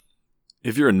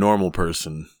If you're a normal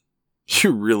person, you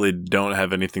really don't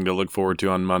have anything to look forward to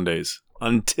on Mondays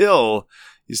until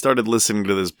you started listening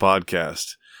to this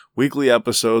podcast. Weekly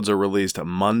episodes are released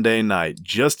Monday night,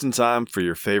 just in time for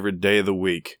your favorite day of the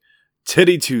week,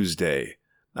 Titty Tuesday.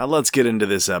 Now let's get into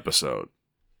this episode.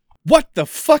 What the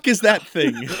fuck is that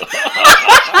thing?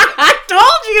 I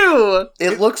told you!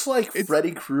 It looks like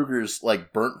Freddy Krueger's,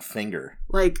 burnt finger.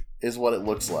 Is what it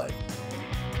looks like.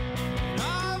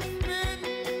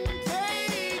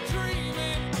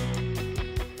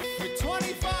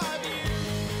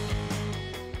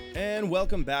 And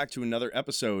welcome back to another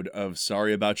episode of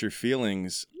Sorry About Your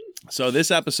Feelings. So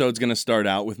this episode's going to start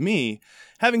out with me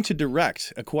having to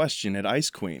direct a question at Ice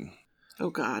Queen. Oh,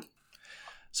 God.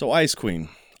 So Ice Queen,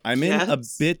 I'm in a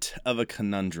Yes? bit of a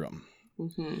conundrum.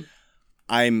 Mm-hmm.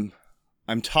 I'm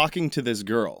talking to this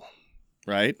girl,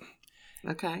 right?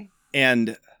 Okay.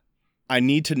 And I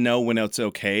need to know when it's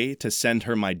okay to send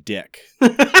her my dick.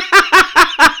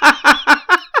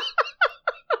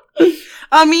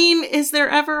 I mean, is there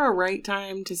ever a right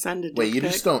time to send a dick Wait, you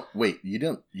pic? just don't. Wait, you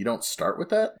don't start with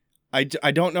that? I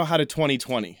don't know how to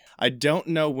 2020. I don't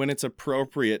know when it's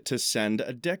appropriate to send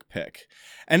a dick pic.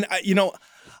 And,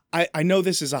 I know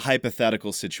this is a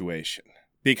hypothetical situation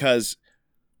because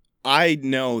I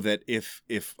know that if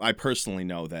I personally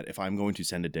know that if I'm going to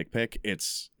send a dick pic,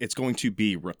 it's going to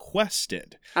be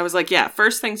requested. I was like, yeah,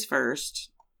 first things first,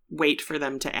 wait for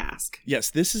them to ask. Yes,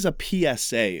 this is a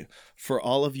PSA for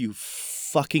all of you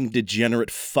fucking degenerate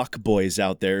fuckboys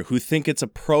out there who think it's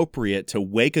appropriate to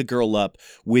wake a girl up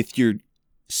with your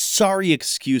sorry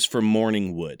excuse for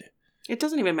morning wood. It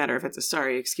doesn't even matter if it's a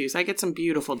sorry excuse. I get some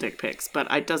beautiful dick pics,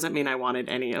 but it doesn't mean I wanted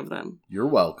any of them. You're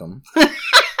welcome.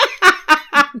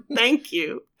 Thank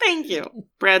you. Thank you.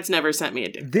 Brad's never sent me a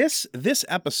dick This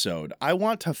episode, I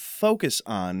want to focus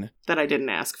on that I didn't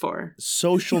ask for.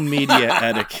 social media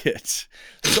etiquette.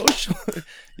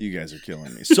 You guys are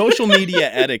killing me. Social media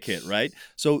etiquette, right?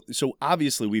 So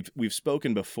obviously we've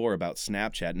spoken before about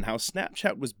Snapchat and how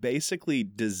Snapchat was basically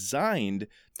designed to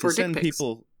For dick send pics.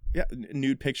 people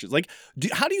nude pictures.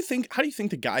 How do you think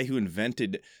the guy who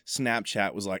invented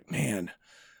Snapchat was like, man,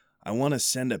 I want to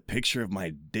send a picture of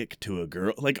my dick to a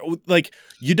girl. Like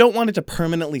you don't want it to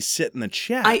permanently sit in the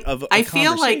chat of a I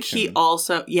feel like conversation. he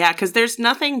also, because there's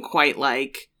nothing quite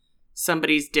like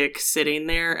somebody's dick sitting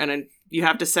there and you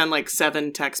have to send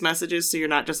 7 text messages so you're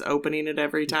not just opening it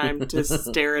every time to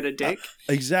stare at a dick.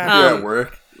 Exactly. You're at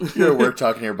work. You're at work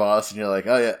talking to your boss, and you're like,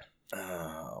 "Oh yeah,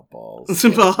 oh balls."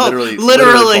 Balls. Literally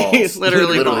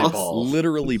Literally balls. balls.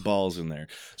 Literally balls in there.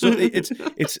 So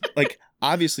it's like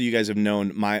obviously you guys have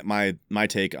known my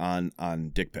take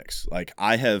on dick pics. Like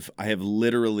I have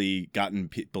literally gotten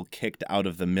people kicked out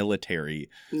of the military.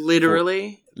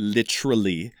 Literally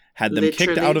Had them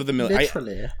kicked out of the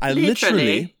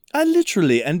military. I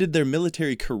literally ended their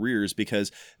military careers because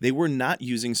they were not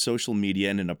using social media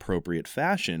in an appropriate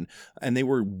fashion, and they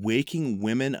were waking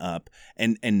women up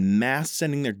and mass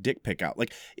sending their dick pic out.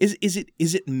 Like, is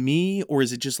it me, or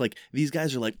is it just like these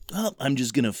guys are like, oh, I'm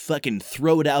just gonna fucking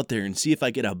throw it out there and see if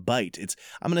I get a bite.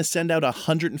 I'm gonna send out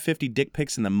 150 dick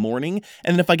pics in the morning,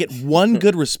 and then if I get one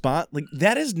good response, like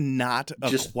that is not a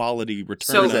Just- quality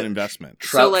return on investment.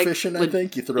 Trout fishing, I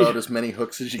think. You throw out as many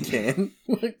hooks as you can.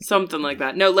 Something like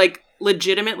that. No,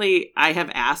 legitimately, I have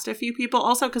asked a few people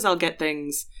also because I'll get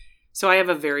things. So I have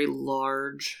a very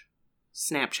large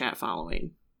Snapchat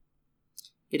following.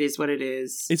 It is what it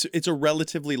is. It's a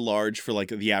relatively large for like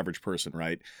the average person,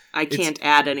 right? I can't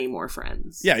add any more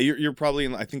friends. Yeah, you're probably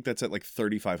in, I think that's at like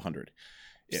 3,500.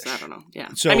 So I don't know. Yeah.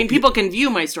 So I mean, people can view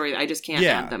my story. I just can't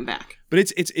Yeah. add them back. But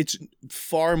it's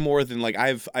far more than like I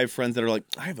have friends that are like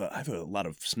I have a lot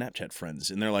of Snapchat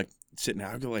friends, and they're like sitting.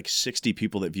 I've got like 60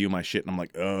 people that view my shit, and I'm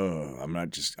like, oh, I'm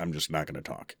just not gonna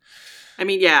talk. I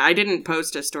mean, yeah, I didn't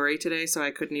post a story today, so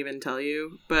I couldn't even tell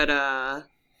you. But I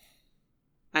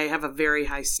have a very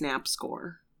high Snap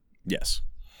score. Yes.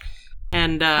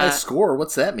 And High score?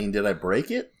 What's that mean? Did I break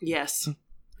it? yes,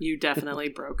 you definitely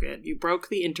broke it. You broke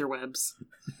the interwebs.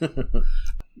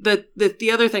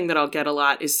 The other thing that I'll get a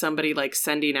lot is somebody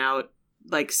sending out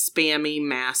spammy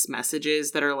mass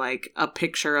messages that are a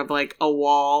picture of a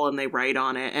wall, and they write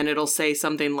on it, and it'll say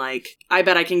something like, I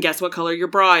bet I can guess what color your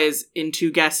bra is in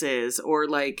 2 guesses, or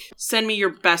send me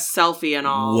your best selfie and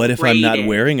all. What if I'm not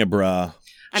wearing a bra?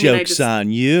 Joke's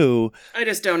on you. I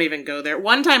just don't even go there.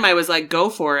 One time I was like, go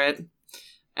for it,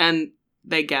 and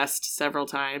they guessed several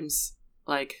times,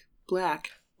 black,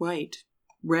 white,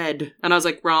 red, and I was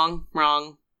like, wrong.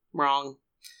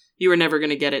 You were never going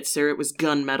to get it, sir. It was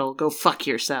gunmetal. Go fuck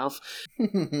yourself.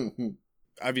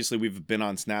 Obviously, we've been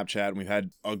on Snapchat and we've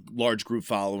had a large group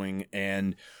following,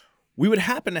 and we would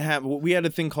happen to have, we had a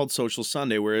thing called Social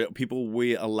Sunday where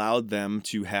we allowed them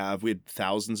to have, we had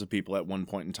thousands of people at one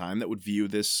point in time that would view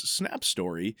this Snap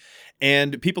story,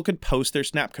 and people could post their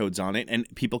Snap codes on it and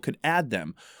people could add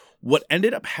them. What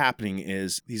ended up happening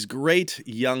is these great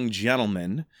young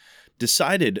gentlemen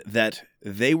decided that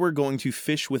they were going to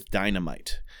fish with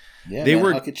dynamite. Yeah, they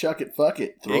were huck it, chuck it, fuck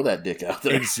it, throw that dick out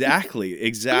there. Exactly.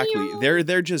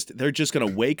 They're just gonna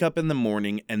wake up in the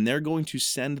morning and they're going to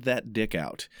send that dick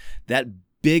out, that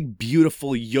big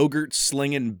beautiful yogurt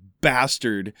slinging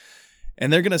bastard,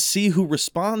 and they're gonna see who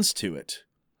responds to it.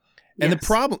 And yes.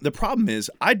 the problem is,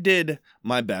 I did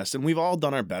my best, and we've all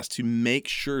done our best to make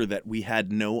sure that we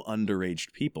had no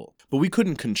underage people, but we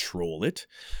couldn't control it.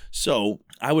 So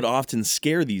I would often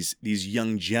scare these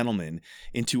young gentlemen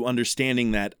into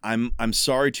understanding that I'm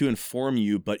sorry to inform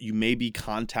you, but you may be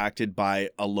contacted by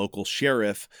a local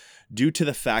sheriff due to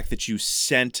the fact that you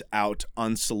sent out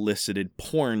unsolicited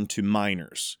porn to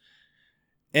minors.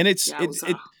 And it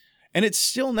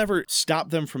still never stopped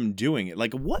them from doing it.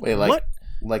 Like what? Wait, what?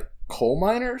 Like coal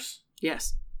miners?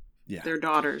 Yes. Yeah. Their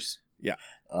daughters. Yeah.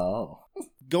 Oh.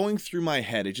 Going through my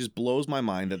head, it just blows my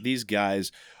mind that these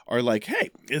guys are like, hey,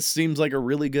 it seems like a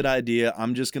really good idea.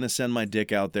 I'm just going to send my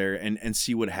dick out there and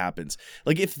see what happens.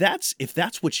 Like if that's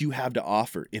what you have to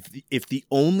offer, if the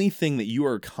only thing that you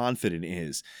are confident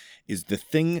is the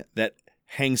thing that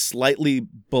hangs slightly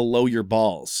below your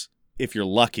balls, if you're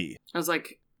lucky. I was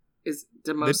like,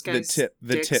 do most guys if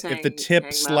the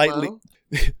tip slightly low?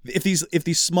 if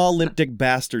these small limp dick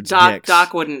bastards dicks,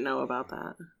 Doc wouldn't know about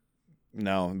that.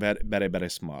 No, very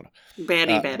small.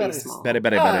 Very small.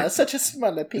 Very. Such a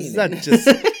small penis. That's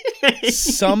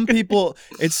just some people.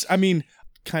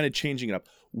 Kind of changing it up.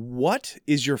 What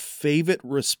is your favorite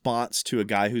response to a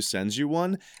guy who sends you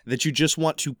one that you just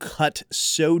want to cut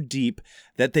so deep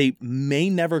that they may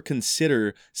never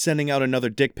consider sending out another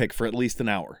dick pic for at least an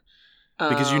hour?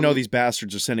 Because these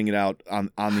bastards are sending it out on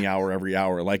the hour every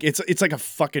hour. Like it's like a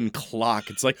fucking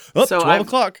clock. It's like 12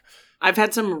 o'clock. I've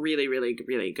had some really, really,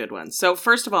 really good ones. So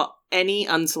first of all, any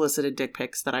unsolicited dick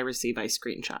pics that I receive, I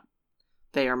screenshot.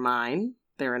 They are mine.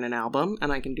 They're in an album,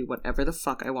 and I can do whatever the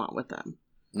fuck I want with them.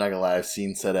 Not gonna lie, I've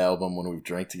seen said album when we've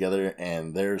drank together,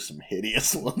 and there's some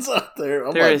hideous ones out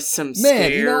there. There is some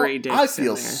scary dicks. I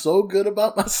feel so good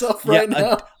about myself right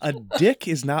now. A dick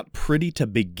is not pretty to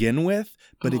begin with,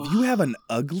 but if you have an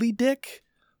ugly dick,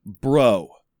 bro,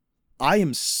 I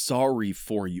am sorry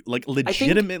for you. Like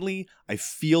legitimately, I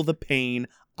feel the pain.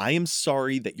 I am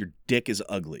sorry that your dick is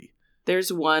ugly.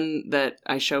 There's one that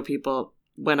I show people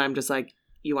when I'm just like,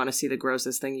 you want to see the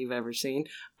grossest thing you've ever seen?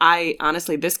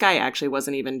 Honestly, this guy actually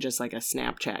wasn't even just like a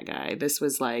Snapchat guy. This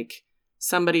was like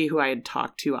somebody who I had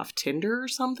talked to off Tinder or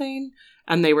something.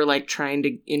 And they were like trying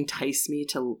to entice me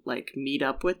to like meet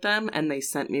up with them. And they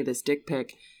sent me this dick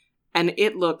pic. And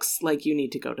it looks like you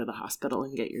need to go to the hospital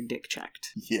and get your dick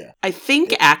checked. Yeah. I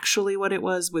think actually what it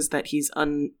was that he's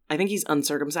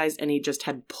uncircumcised and he just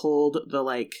had pulled the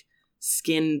like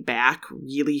skin back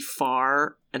really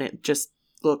far and it just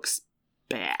looks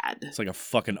bad. It's like a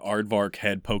fucking aardvark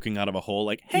head poking out of a hole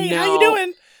like, hey, how you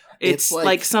doing? It's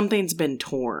like something's been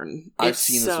torn. I've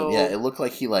seen this one. Yeah, it looked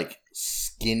like he like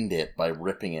skinned it by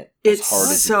ripping it as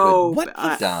hard as he could. What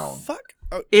the down. Fuck?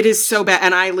 It is so bad.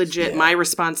 And I legit, my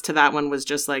response to that one was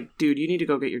just like, dude, you need to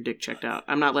go get your dick checked out.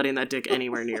 I'm not letting that dick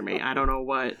anywhere near me. I don't know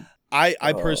what.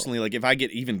 I personally, like, if I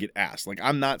get asked, like,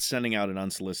 I'm not sending out an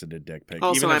unsolicited dick pic.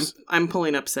 Also, I'm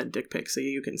pulling up said dick pic so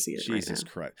you can see it. Jesus right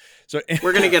now. Christ! So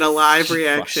we're gonna get a live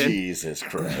reaction. Jesus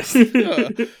Christ!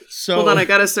 So hold on, I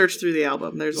gotta search through the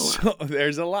album. There's a lot.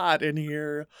 There's a lot in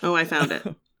here. Oh, I found it.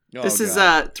 This is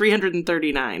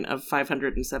 339 of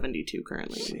 572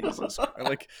 currently in the album.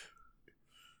 Like,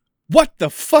 what the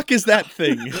fuck is that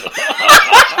thing?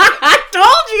 I told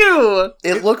you.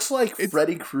 It looks like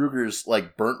Freddy Krueger's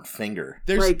like burnt finger.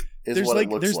 There's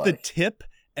the tip,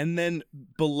 and then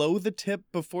below the tip,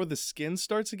 before the skin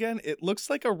starts again, it looks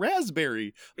like a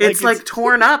raspberry. It's like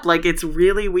torn up. Like it's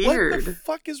really weird. What the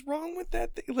fuck is wrong with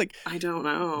that thing? Like I don't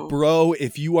know, bro.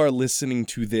 If you are listening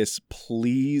to this,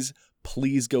 please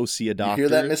go see a doctor. You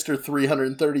hear that, Mr.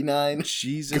 339?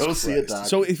 Jesus Go Christ. see a doctor.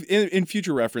 So if in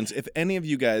future reference, if any of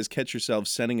you guys catch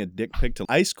yourselves sending a dick pic to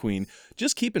Ice Queen,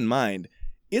 just keep in mind,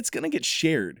 it's going to get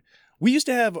shared. We used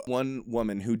to have one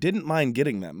woman who didn't mind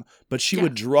getting them, but she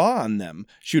would draw on them.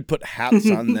 She would put hats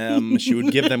on them. She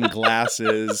would give them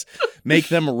glasses, make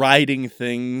them riding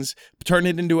things, turn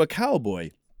it into a cowboy.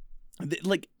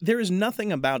 Like, there is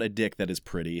nothing about a dick that is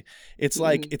pretty. It's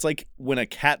like when a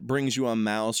cat brings you a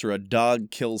mouse or a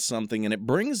dog kills something and it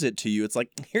brings it to you. It's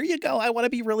like, here you go. I want to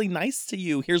be really nice to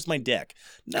you. Here's my dick.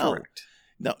 No. Correct.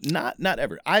 No, not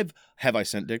ever. Have I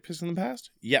sent dick pics in the past?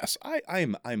 Yes,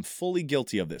 I'm fully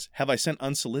guilty of this. Have I sent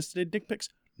unsolicited dick pics?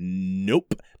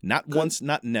 Nope, not once,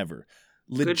 not never.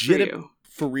 Legit,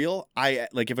 for real. I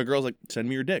like if a girl's like, send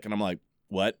me your dick, and I'm like,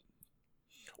 what?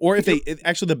 Or if they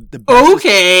actually the best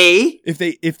okay,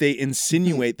 if they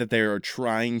insinuate that they are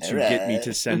trying to get me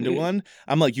to send one,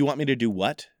 I'm like, you want me to do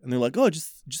what? And they're like, oh,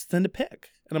 just send a pic,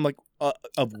 and I'm like,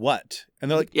 of what? And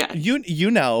they're like, yeah,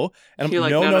 you know, and I'm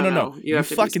like, no. You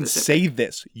fucking say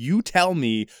this. You tell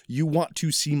me you want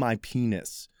to see my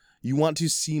penis. You want to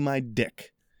see my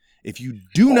dick. If you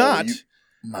do not.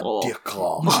 My dick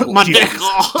claw. My dick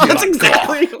claw. That's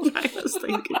exactly what I was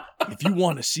thinking. If you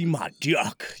want to see my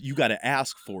dick, you got to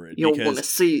ask for it. You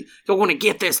want to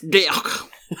get this dick.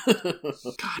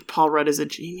 God, Paul Rudd is a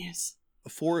genius.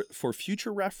 For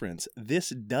future reference, this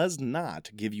does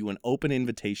not give you an open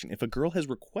invitation. If a girl has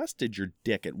requested your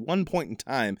dick at one point in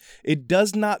time, it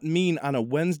does not mean on a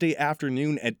Wednesday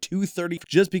afternoon at 2:30,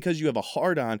 just because you have a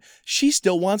hard-on, she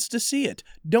still wants to see it.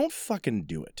 Don't fucking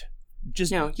do it.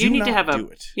 Just no, you need to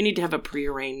have a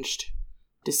prearranged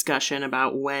discussion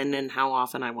about when and how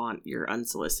often I want your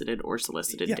unsolicited or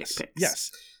solicited dick pics.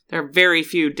 Yes. There are very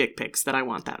few dick pics that I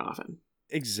want that often.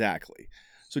 Exactly.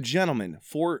 So gentlemen,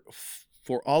 for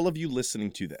all of you listening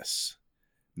to this,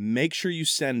 make sure you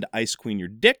send Ice Queen your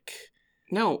dick.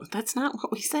 No, that's not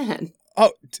what we said.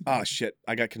 Oh shit,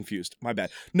 I got confused. My bad.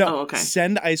 No, okay.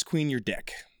 Send Ice Queen your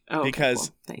dick. Oh,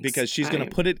 because she's going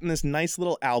to put it in this nice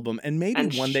little album, and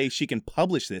maybe one day she can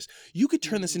publish this. You could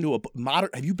turn this into a modern.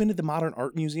 Have you been to the Modern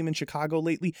Art Museum in Chicago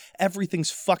lately?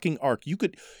 Everything's fucking art. You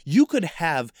could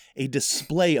have a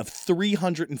display of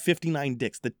 359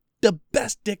 dicks, the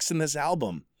best dicks in this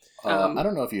album. I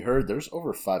don't know if you heard. There's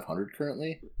over 500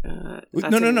 currently. No.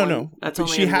 That's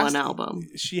only one album.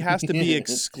 She has to be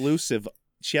exclusive.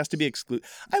 She has to be exclusive.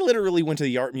 I literally went to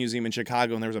the art museum in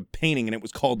Chicago, and there was a painting, and it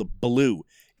was called Blue.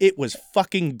 It was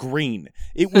fucking green.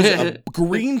 It was a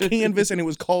green canvas, and it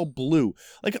was called Blue.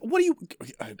 Like, what do you...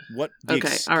 What?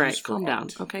 Okay, all right, calm down.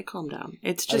 Okay, calm down.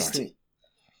 It's just...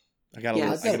 I got a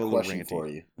little question for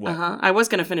you. I was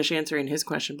going to finish answering his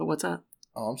question, but what's up?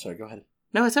 Oh, I'm sorry. Go ahead.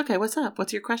 No, it's okay. What's up?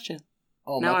 What's your question?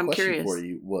 Oh, now my question for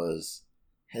you was,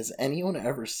 has anyone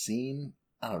ever seen,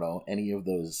 I don't know, any of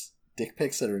those dick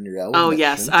pics that are in your album? Oh,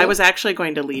 yes. I was actually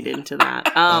going to lead into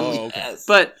that. Okay.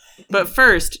 But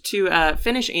first, to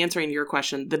finish answering your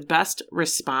question, the best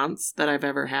response that I've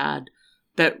ever had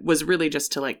that was really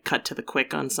just to like cut to the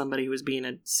quick on somebody who was being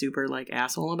a super like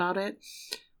asshole about it.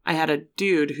 I had a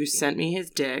dude who sent me his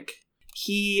dick.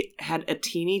 He had a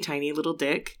teeny tiny little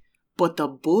dick, but the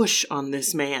bush on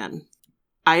this man,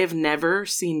 I have never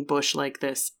seen bush like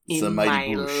this in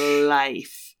my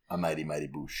life. A mighty, mighty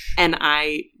bush. And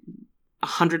I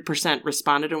 100%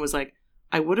 responded and was like,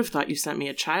 I would have thought you sent me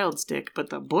a child's dick, but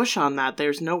the bush on that,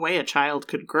 there's no way a child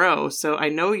could grow. So I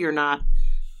know you're not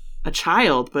a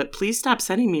child, but please stop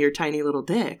sending me your tiny little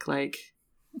dick. Like,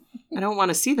 I don't want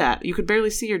to see that. You could barely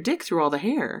see your dick through all the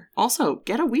hair. Also,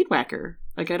 get a weed whacker.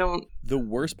 Like, I don't... The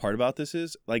worst part about this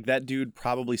is, like, that dude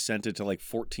probably sent it to, like,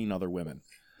 14 other women.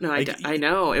 No, like, I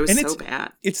know. It was so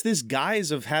bad. It's this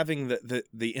guise of having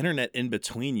the internet in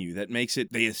between you that makes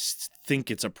it, they think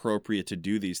it's appropriate to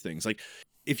do these things. Like,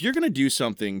 if you're going to do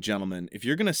something, gentlemen, if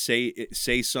you're going to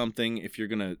say something, if you're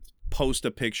going to post a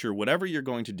picture, whatever you're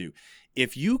going to do,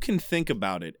 if you can think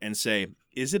about it and say,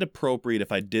 is it appropriate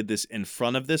if I did this in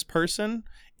front of this person,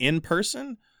 in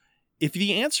person? If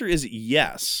the answer is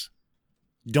yes,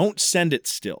 don't send it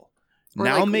still. Or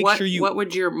now, like, make sure you... What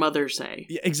would your mother say?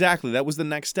 Exactly. That was the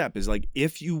next step, is like,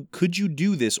 could you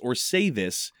do this or say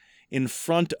this in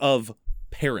front of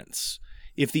parents?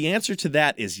 If the answer to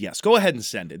that is yes, go ahead and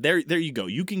send it. There you go.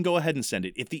 You can go ahead and send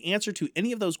it. If the answer to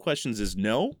any of those questions is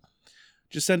no,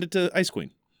 just send it to Ice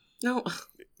Queen. No,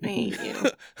 thank you.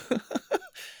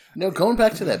 No, going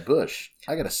back to that bush,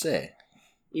 I gotta say.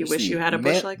 You wish you had a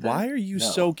bush like that? Why are you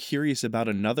so curious about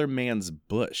another man's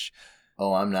bush?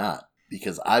 Oh, I'm not.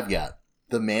 Because I've got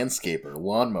the Manscaper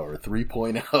Lawnmower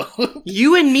 3.0.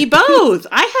 You and me both.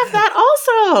 I have that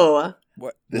also.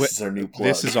 This is our new plug.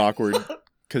 This is awkward.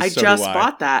 I just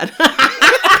bought that.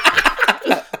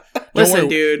 Listen,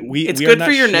 dude, it's good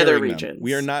for your nether regions.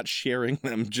 We are not sharing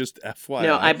them, just FYI.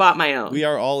 No, I bought my own. We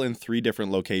are all in 3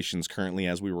 different locations currently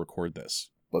as we record this.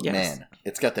 But man,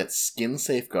 it's got that skin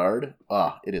safeguard.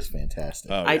 Ah, it is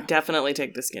fantastic. Oh, yeah. I definitely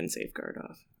take the skin safeguard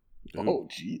off. Oh,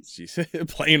 jeez. She's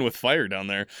playing with fire down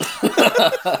there.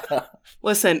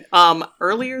 Listen,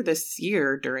 earlier this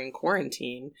year during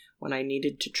quarantine, when I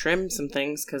needed to trim some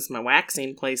things because my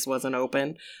waxing place wasn't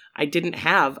open, I didn't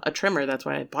have a trimmer. That's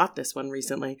why I bought this one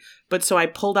recently. But so I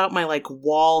pulled out my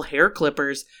wall hair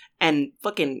clippers and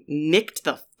fucking nicked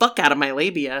the fuck out of my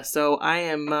labia. So I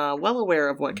am well aware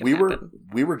of what can happen.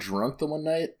 We were drunk the one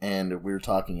night and we were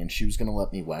talking, and she was going to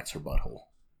let me wax her butthole.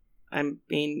 I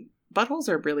mean, buttholes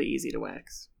are really easy to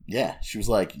wax. Yeah, she was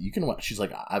like, "You can." She's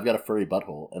like, "I've got a furry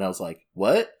butthole," and I was like,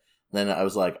 "What?" Then I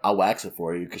was like, "I'll wax it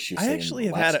for you," because she was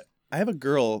saying, I have a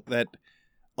girl that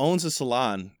owns a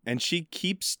salon, and she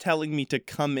keeps telling me to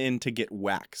come in to get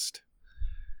waxed.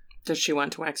 Does she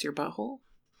want to wax your butthole?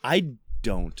 I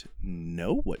don't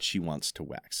know what she wants to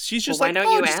wax. She's just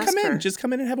just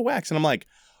come in and have a wax. And I'm like,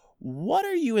 what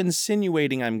are you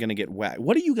insinuating I'm going to get waxed?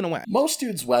 What are you going to wax? Most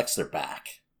dudes wax their back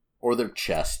or their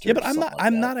chest. Yeah, but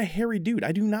I'm not a hairy dude.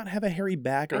 I do not have a hairy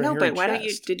back or a hairy chest. I know, but why don't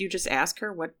you? Did you just ask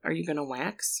her what are you going to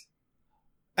wax?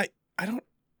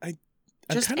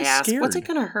 I'm just kind of ask. scared. What's it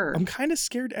gonna hurt? I'm kind of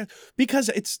scared because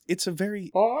it's a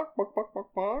very.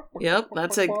 Yep,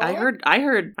 that's I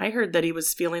heard that he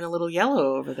was feeling a little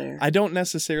yellow over there. I don't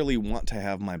necessarily want to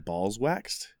have my balls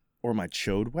waxed or my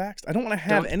chode waxed. I don't want to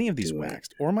have any of these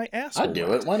waxed or my asshole. I'd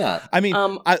do it. Why not? I mean,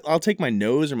 I'll take my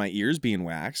nose or my ears being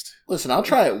waxed. Listen, I'll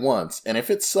try it once, and if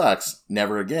it sucks,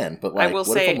 never again. But I will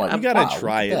say, you gotta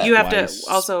try it. You have to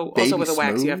also with a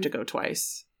wax. You have to go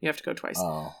twice.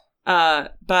 Oh.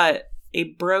 But a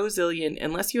Brazilian,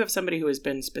 unless you have somebody who has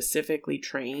been specifically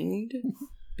trained,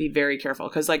 be very careful.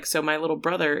 Because, so my little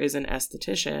brother is an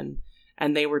esthetician,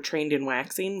 and they were trained in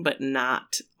waxing, but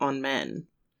not on men.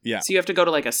 Yeah. So you have to go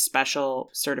to, a special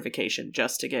certification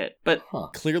just to get, but...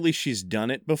 Clearly she's done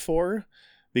it before,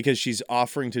 because she's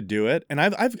offering to do it. And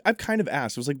I've kind of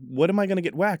asked, I was like, what am I going to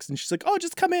get waxed? And she's like, oh,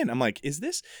 just come in. I'm like, is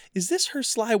this her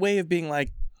sly way of being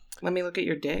like... Let me look at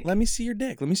your dick. Let me see your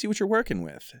dick. Let me see what you're working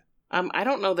with. I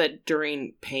don't know that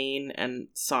during pain and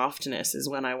softness is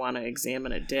when I want to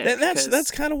examine a dick.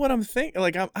 That's kind of what I'm thinking.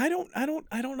 I don't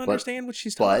understand what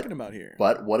she's talking about here.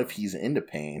 But what if he's into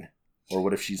pain, or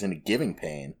what if she's into giving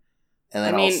pain, and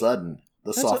then all of a sudden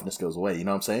the softness goes away? You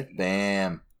know what I'm saying?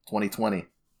 Bam, 2020.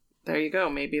 There you go.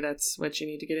 Maybe that's what you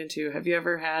need to get into. Have you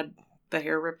ever had the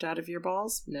hair ripped out of your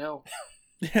balls? No.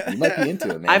 You might be into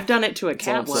it, man. I've done it to a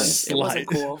cat once. It wasn't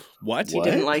cool. What? He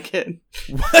didn't like it.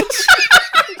 What?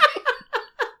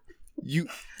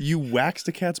 You waxed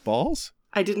a cat's balls?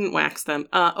 I didn't wax them.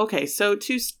 Okay, so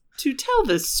to tell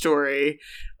this story,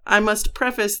 I must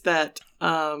preface that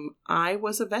I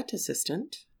was a vet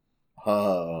assistant.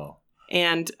 Oh.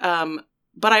 And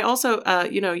but I also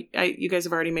you guys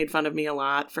have already made fun of me a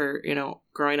lot for,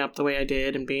 growing up the way I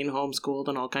did and being homeschooled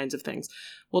and all kinds of things.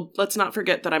 Well, let's not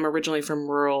forget that I'm originally from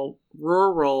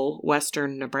rural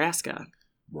western Nebraska.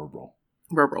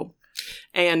 Rural.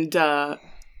 And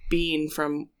being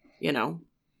from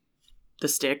the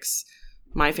sticks,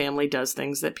 my family does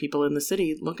things that people in the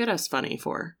city look at us funny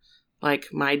for. Like,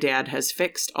 my dad has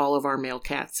fixed all of our male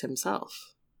cats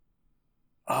himself.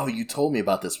 Oh, you told me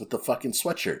about this with the fucking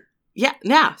sweatshirt.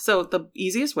 Yeah. So the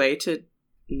easiest way to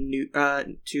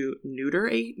neuter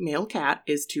a male cat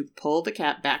is to pull the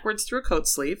cat backwards through a coat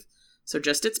sleeve. So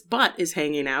just its butt is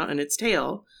hanging out and its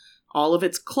tail. All of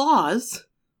its claws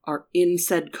are in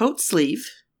said coat sleeve.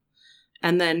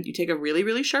 And then you take a really,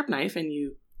 really sharp knife and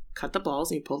you cut the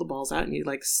balls and you pull the balls out and you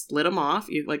slit them off.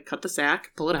 You cut the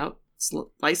sack, pull it out,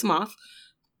 slice them off,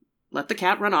 let the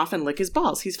cat run off and lick his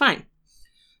balls. He's fine.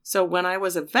 So when I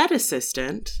was a vet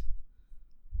assistant,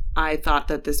 I thought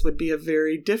that this would be a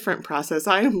very different process.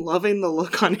 I am loving the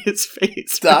look on his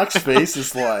face. Doc's face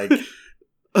is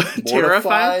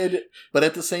mortified, but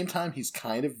at the same time, he's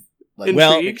kind of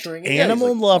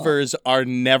animal lovers are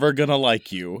never gonna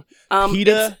like you.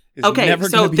 PETA is never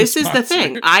gonna be this a is the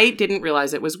thing. I didn't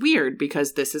realize it was weird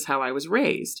because this is how I was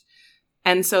raised.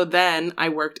 And so then I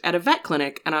worked at a vet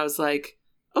clinic and I was like,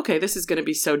 okay, this is going to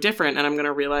be so different and I'm going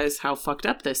to realize how fucked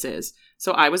up this is.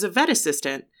 So I was a vet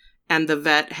assistant and the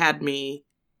vet had me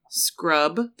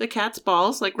scrub the cat's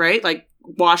balls,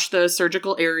 wash the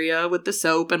surgical area with the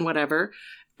soap and whatever,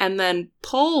 and then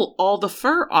pull all the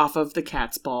fur off of the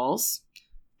cat's balls.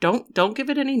 Don't give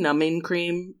it any numbing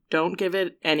cream. Don't give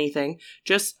it anything.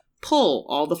 Just pull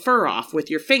all the fur off with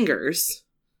your fingers.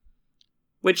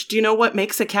 Which, do you know what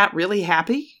makes a cat really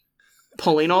happy?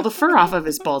 Pulling all the fur off of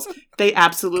his balls. They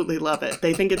absolutely love it.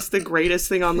 They think it's the greatest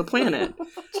thing on the planet.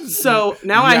 So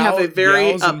now I have a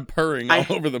very purring all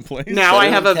over the place. Now I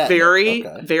have a very,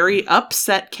 very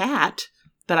upset cat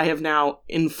that I have now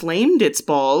inflamed its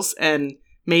balls and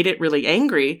made it really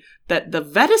angry that the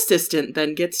vet assistant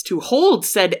then gets to hold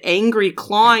said angry,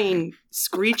 clawing,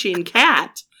 screeching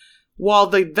cat while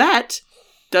the vet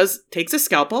takes a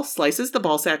scalpel, slices the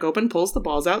ball sack open, pulls the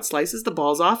balls out, slices the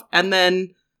balls off, and then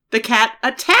the cat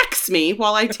attacks me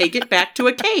while I take it back to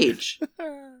a cage.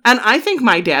 And I think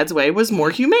my dad's way was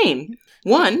more humane.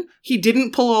 One, he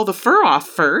didn't pull all the fur off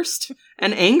first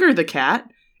and anger the cat.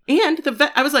 And the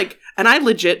vet, I was like, and I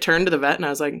legit turned to the vet and I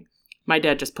was like, my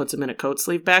dad just puts him in a coat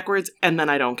sleeve backwards and then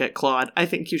I don't get clawed. I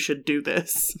think you should do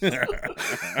this.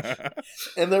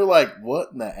 And they're like, what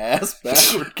in the ass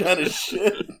backward kind of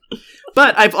shit?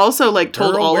 But I've also like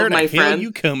told all of my friends. Where the hell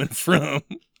you coming from?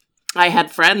 I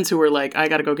had friends who were like, I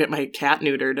gotta go get my cat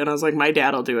neutered. And I was like, my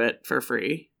dad'll do it for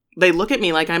free. They look at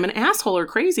me like I'm an asshole or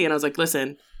crazy. And I was like,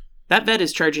 listen, that vet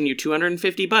is charging you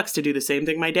 $250 to do the same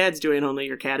thing my dad's doing, only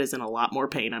your cat is in a lot more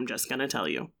pain. I'm just gonna tell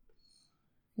you.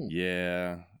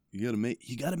 Yeah. You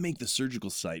gotta make the surgical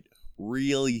site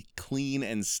really clean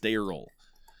and sterile.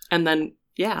 And then,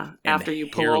 yeah, and after you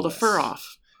pull all the fur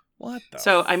off. What the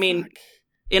So, fuck? I mean,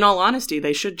 in all honesty,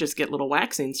 they should just get little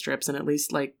waxing strips and at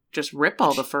least, like, just rip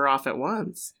all the fur off at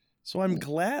once. So I'm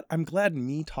glad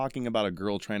me talking about a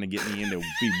girl trying to get me into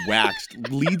be waxed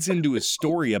leads into a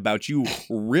story about you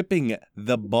ripping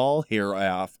the ball hair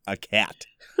off a cat.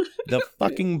 The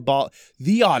fucking ball.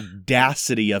 The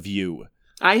audacity of you.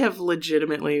 I have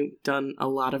legitimately done a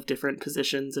lot of different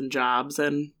positions and jobs,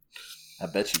 and I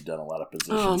bet you've done a lot of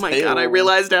positions. oh my God, I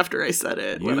realized after I said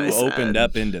it. You opened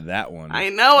up into that one. I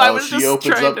know, I was just she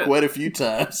opens up to... quite a few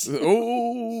times.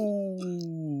 Oh,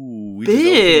 we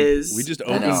just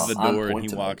opened the door and he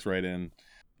walks right in.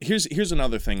 Here's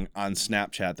another thing on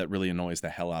Snapchat that really annoys the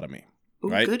hell out of me. Ooh,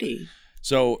 right? Goody.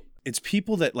 So it's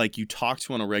people that like you talk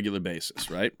to on a regular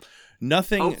basis, right?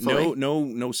 Nothing, hopefully.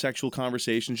 no sexual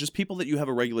conversations, just people that you have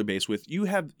a regular base with. You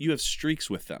have streaks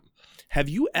with them. Have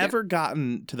you ever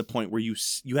gotten to the point where you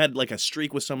had like a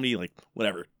streak with somebody, like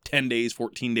whatever, 10 days,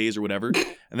 14 days or whatever,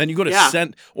 and then you go to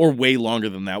send, or way longer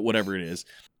than that, whatever it is,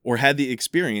 or had the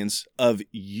experience of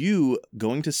you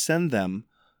going to send them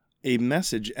a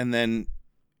message and then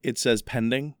it says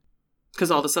pending? Because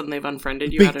all of a sudden they've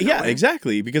unfriended you out of nowhere. Yeah,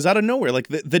 exactly. Because out of nowhere, like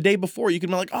the day before, you can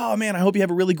be like, oh man, I hope you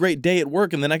have a really great day at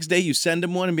work. And the next day you send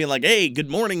them one and be like, hey, good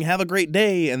morning, have a great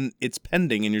day. And it's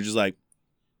pending. And you're just like,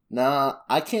 nah,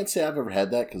 I can't say I've ever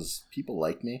had that because people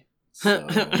like me. So.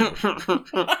 So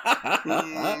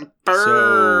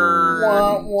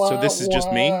this is just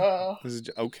me? This is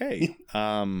okay.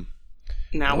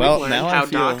 Now we've learned how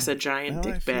Doc's a giant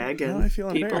dick bag and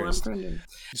people unfriended.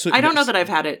 So I don't know that I've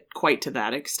had it quite to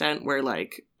that extent where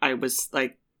like I was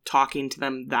like talking to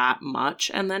them that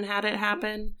much and then had it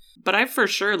happen. But I've for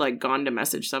sure like gone to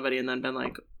message somebody and then been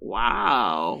like,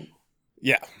 wow.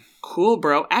 Yeah. Cool,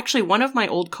 bro. Actually, one of my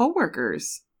old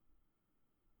coworkers,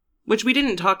 which we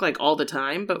didn't talk like all the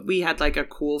time, but we had like a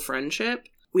cool friendship.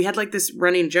 We had like this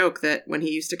running joke that when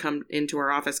he used to come into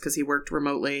our office, because he worked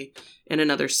remotely in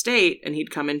another state and he'd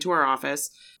come into our office,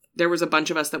 there was a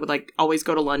bunch of us that would like always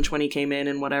go to lunch when he came in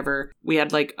and whatever. We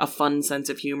had like a fun sense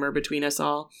of humor between us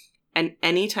all. And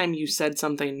anytime you said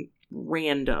something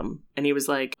random and he was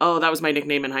like, oh, that was my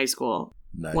nickname in high school.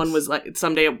 Nice. One was like,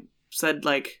 someday it said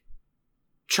like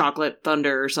Chocolate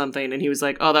Thunder or something. And he was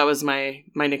like, oh, that was my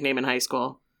nickname in high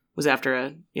school. Was after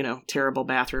a, terrible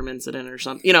bathroom incident or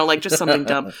something, like just something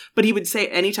dumb. But he would say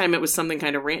anytime it was something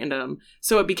kind of random.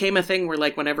 So it became a thing where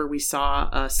like whenever we saw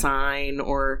a sign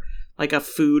or like a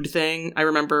food thing, I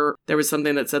remember there was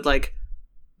something that said like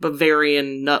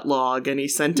Bavarian nut log and he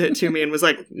sent it to me and was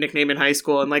like nickname in high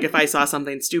school. And like if I saw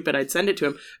something stupid, I'd send it to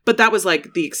him. But that was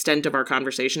like the extent of our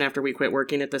conversation after we quit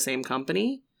working at the same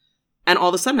company. And all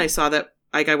of a sudden I saw that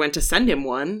like I went to send him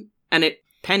one and it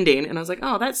pending and I was like,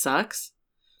 oh, that sucks.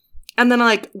 And then I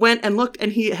like went and looked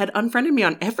and he had unfriended me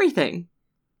on everything.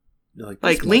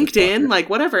 Like LinkedIn, like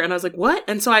whatever. And I was like, what?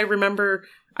 And so I remember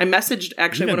I messaged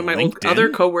actually one of my old other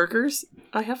coworkers.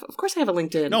 Of course I have a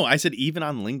LinkedIn. No, I said even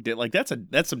on LinkedIn. Like that's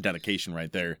some dedication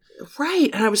right there. Right.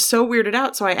 And I was so weirded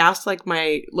out. So I asked like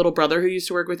my little brother who used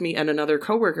to work with me and another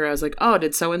coworker. I was like, oh,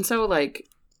 did so-and-so like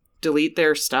delete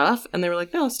their stuff? And they were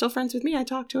like, no, still friends with me. I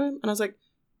talked to him. And I was like,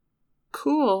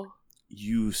 cool.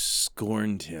 You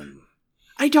scorned him.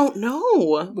 I don't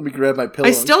know. Let me grab my pillow.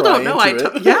 I still don't know.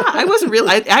 I wasn't real.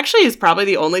 Actually, it's probably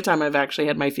the only time I've actually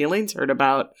had my feelings hurt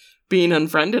about being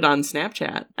unfriended on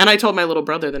Snapchat. And I told my little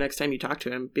brother the next time you talk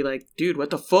to him, be like, dude,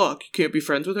 what the fuck? You can't be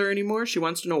friends with her anymore? She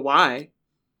wants to know why.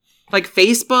 Like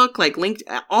Facebook, like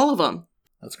LinkedIn, all of them.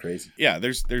 That's crazy. Yeah,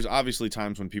 there's obviously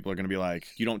times when people are going to be like,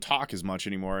 you don't talk as much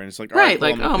anymore. And it's like, right,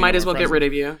 cool, like, might as well get rid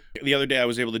of you. The other day I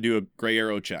was able to do a gray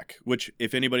arrow check, which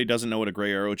if anybody doesn't know what a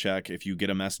gray arrow check, if you get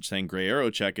a message saying gray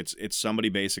arrow check, it's somebody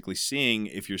basically seeing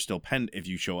if you're still if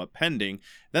you show up pending,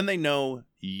 then they know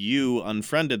you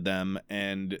unfriended them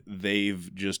and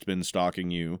they've just been stalking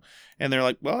you. And they're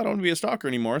like, well, I don't want to be a stalker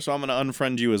anymore, so I'm going to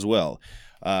unfriend you as well.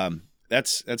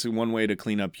 That's one way to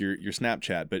clean up your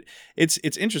Snapchat. But it's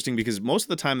interesting because most of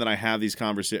the time that I have these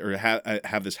conversations or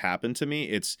have this happen to me,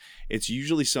 it's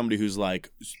usually somebody who's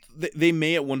like, they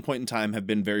may at one point in time have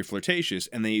been very flirtatious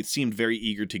and they seemed very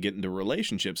eager to get into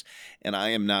relationships. And I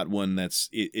am not one that's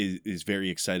is very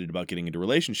excited about getting into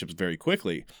relationships very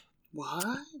quickly.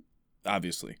 What?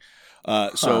 There's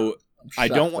So I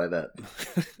don't want that.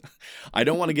 I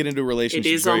don't want to get into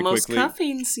relationships very quickly. It is almost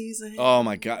cuffing season. Oh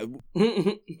my God.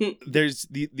 There's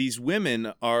these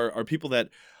women are people that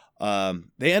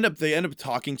they end up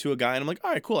talking to a guy and I'm like,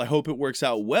 all right, cool. I hope it works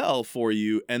out well for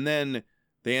you. And then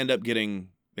they end up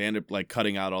like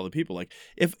cutting out all the people. Like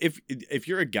if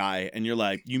you're a guy and you're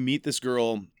like, you meet this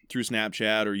girl through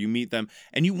Snapchat or you meet them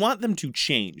and you want them to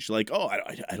change, like, oh,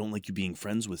 I don't like you being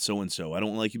friends with so-and-so. I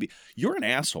don't like you you're an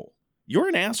asshole. You're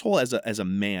an asshole as a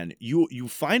man. You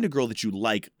find a girl that you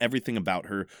like everything about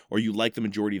her or you like the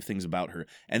majority of things about her.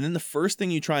 And then the first thing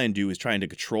you try and do is trying to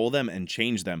control them and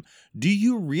change them. Do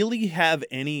you really have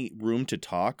any room to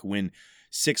talk when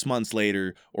 6 months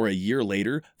later or a year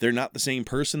later, they're not the same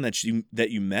person that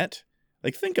you met?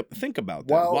 Like think about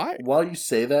that. Why? While you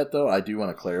say that though, I do want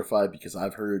to clarify because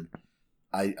I've heard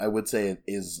I would say it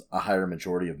is a higher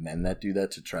majority of men that do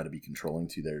that to try to be controlling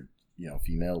to their,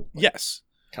 female. Yes.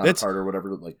 Counterpart or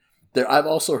whatever. Like I've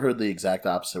also heard the exact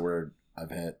opposite where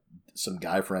I've had some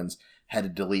guy friends had to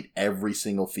delete every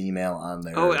single female on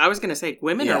there. Oh, I was gonna say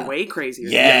women are way crazier.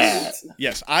 Yeah.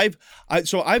 Yes. I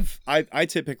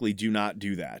typically do not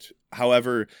do that.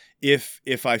 However,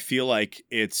 if I feel like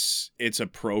it's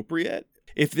appropriate,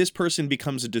 if this person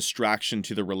becomes a distraction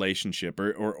to the relationship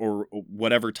or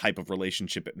whatever type of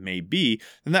relationship it may be,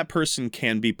 then that person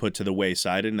can be put to the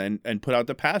wayside and put out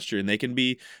to pasture, and they can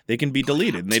be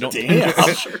deleted. And they don't.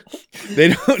 They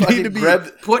don't need to be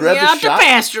putting you out to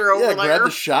pasture over there. Grab the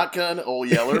shotgun, old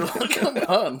Yeller. Come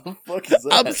on, what the fuck is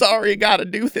that? I'm sorry, gotta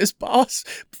do this, boss.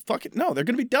 Fuck it. No, they're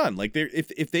gonna be done. Like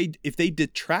if they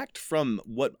detract from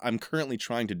what I'm currently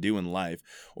trying to do in life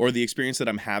or the experience that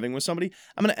I'm having with somebody,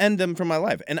 I'm gonna end them from my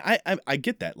life. And I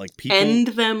get that. Like people end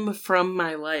them from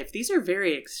my life. These are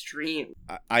very extreme.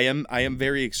 I am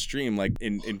very extreme. Like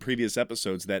in previous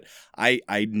episodes that I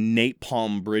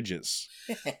napalm bridges.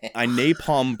 I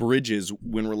napalm bridges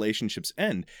when relationships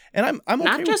end. And I'm okay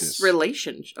not with just this.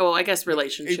 relationships. Oh, I guess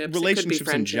relationships.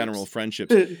 Relationships in general,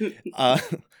 friendships.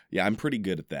 Yeah, I'm pretty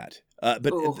good at that.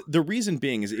 But the reason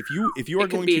being is if you are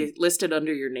going to be listed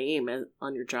under your name and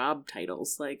on your job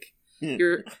titles, like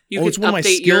it's one of my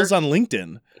skills on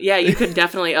LinkedIn. Yeah, you could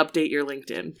definitely update your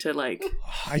LinkedIn to like.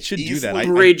 I should do that.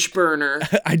 Bridge burner.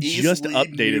 I just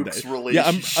updated that.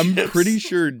 Yeah, I'm pretty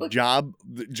sure job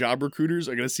recruiters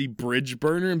are gonna see bridge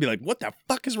burner and be like, "What the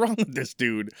fuck is wrong with this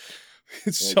dude?"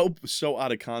 It's so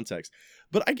out of context.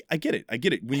 But I get it. I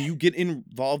get it. When you get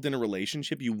involved in a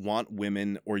relationship, you want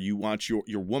women or you want your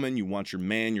woman, you want your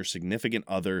man, your significant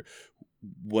other,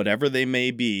 whatever they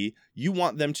may be, you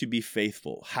want them to be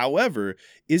faithful. However,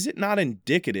 is it not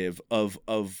indicative of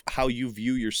how you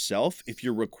view yourself if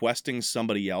you're requesting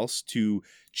somebody else to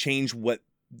change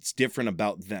what's different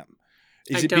about them?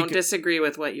 I don't disagree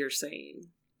with what you're saying.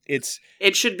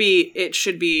 It should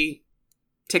be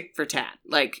tick for tat.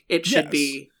 Like it should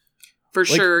be for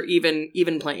sure,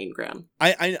 even playing ground.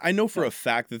 I know for a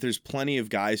fact that there's plenty of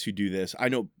guys who do this. I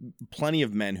know plenty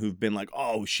of men who've been like,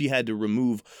 oh, she had to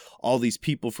remove all these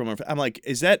people from her. I'm like,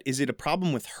 is it a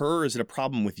problem with her? Or is it a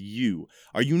problem with you?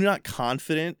 Are you not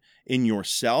confident in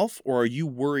yourself, or are you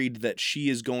worried that she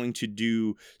is going to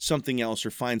do something else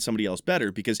or find somebody else better?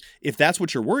 Because if that's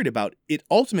what you're worried about, it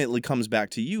ultimately comes back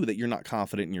to you that you're not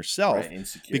confident in yourself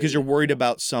because you're worried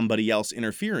about somebody else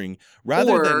interfering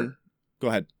rather than. Go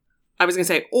ahead. I was going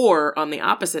to say, or on the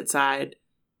opposite side,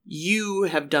 you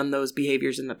have done those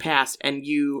behaviors in the past and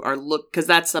you are because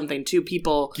that's something too.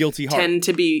 People guilty heart tend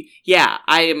to be,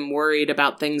 I am worried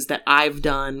about things that I've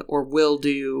done or will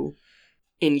do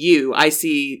in you. I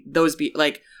see those be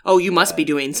like, oh, you must be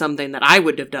doing something that I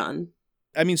would have done.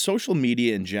 I mean, social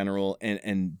media in general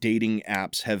and dating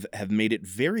apps have made it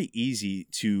very easy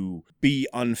to be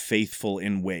unfaithful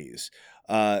in ways,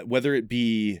 whether it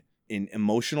be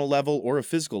emotional level or a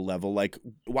physical level. Like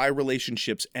why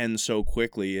relationships end so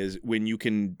quickly is when you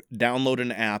can download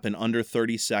an app in under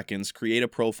 30 seconds, create a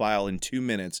profile in 2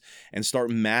 minutes, and start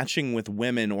matching with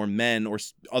women or men or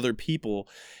other people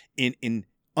in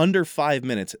under 5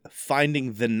 minutes,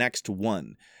 finding the next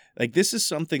one. Like this is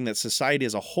something that society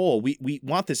as a whole, we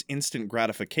want this instant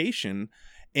gratification,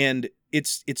 and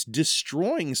it's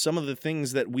destroying some of the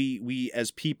things that we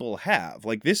as people have.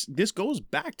 Like this goes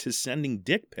back to sending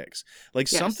dick pics, like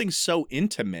something so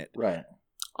intimate. Right.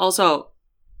 Also,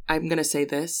 I'm going to say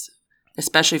this,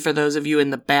 especially for those of you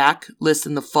in the back,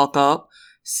 listen the fuck up.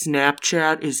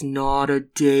 Snapchat is not a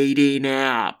dating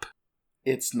app.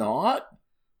 It's not?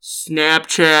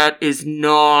 Snapchat is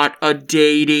not a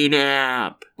dating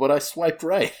app. But I swiped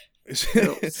right. We've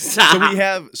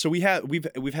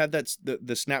had that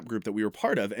the Snap group that we were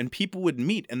part of, and people would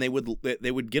meet and they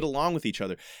would get along with each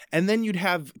other, and then you'd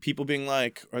have people being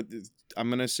like, I'm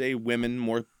gonna say women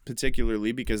more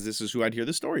particularly because this is who I'd hear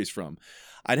the stories from.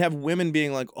 I'd have women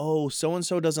being like, oh, so and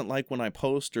so doesn't like when I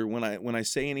post or when I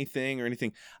say anything or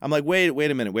anything. I'm like, wait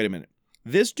a minute.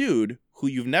 This dude who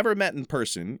you've never met in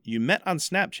person, you met on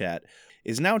Snapchat,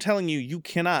 is now telling you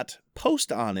cannot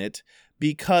post on it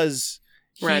because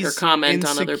right, or comment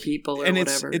on other people or and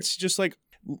whatever. It's just like,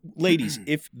 ladies,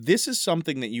 if this is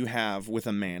something that you have with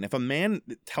a man, if a man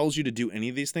tells you to do any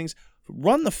of these things,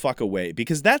 run the fuck away,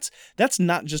 because that's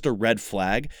not just a red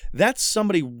flag. That's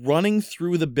somebody running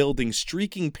through the building,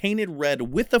 streaking painted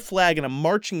red with a flag and a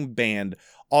marching band,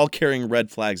 all carrying red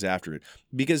flags after it.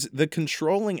 Because the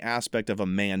controlling aspect of a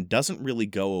man doesn't really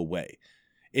go away.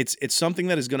 It's something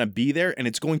that is going to be there, and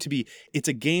it's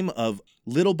a game of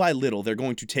little by little. They're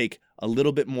going to take a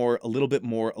little bit more, a little bit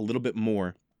more, a little bit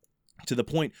more, to the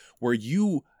point where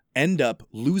you end up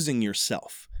losing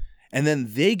yourself. And then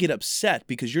they get upset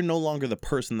because you're no longer the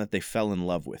person that they fell in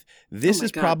love with. This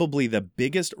is probably the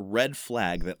biggest red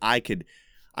flag that I could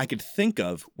think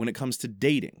of when it comes to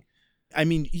dating. I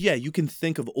mean, yeah, you can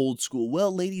think of old school,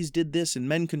 well, ladies did this and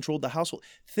men controlled the household.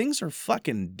 Things are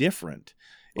fucking different.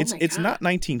 It's not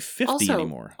 1950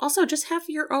 anymore. Also, just have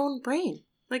your own brain.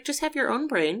 Like, just have your own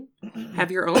brain, have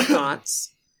your own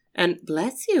thoughts, and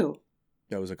bless you.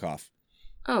 That was a cough.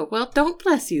 Oh, well, don't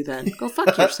bless you then. Go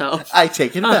fuck yourself. I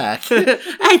take it back.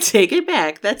 I take it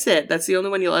back. That's it. That's the only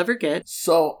one you'll ever get.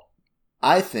 So,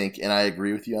 I think, and I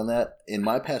agree with you on that, in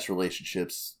my past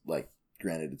relationships, like,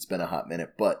 granted, it's been a hot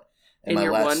minute, but in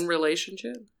your one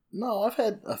relationship? No, I've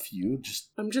had a few.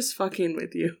 I'm just fucking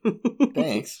with you.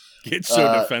 Thanks. It's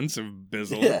so defensive,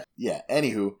 Bizzle. Yeah.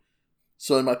 Anywho,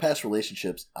 so in my past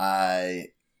relationships,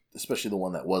 especially the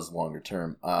one that was longer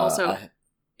term.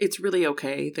 It's really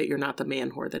okay that you're not the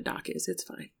man whore that Doc is. It's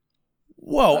fine.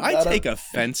 Whoa, I take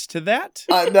offense to that.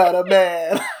 I'm not a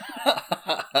man.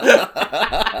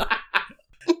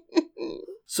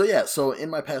 So in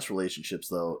my past relationships,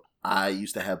 though, I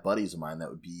used to have buddies of mine that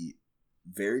would be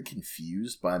very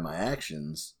confused by my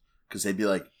actions, because they'd be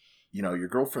like, your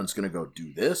girlfriend's gonna go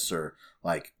do this, or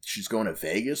like she's going to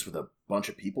Vegas with a bunch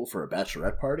of people for a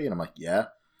bachelorette party, and I'm like, yeah.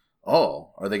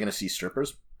 Oh, are they gonna see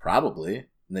strippers? Probably.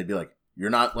 And they'd be like, you're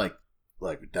not like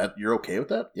that, you're okay with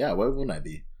that? Yeah, why wouldn't I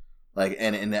be? Like,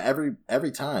 and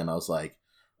every time I was like,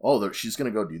 oh, she's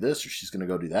gonna go do this or she's gonna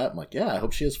go do that. I'm like, yeah, I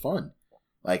hope she has fun.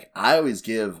 Like, I always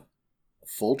give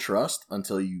full trust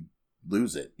until you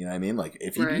lose it. You know what I mean? Like,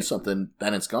 if you do something,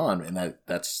 then it's gone, and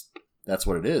that's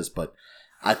what it is. But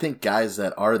I think guys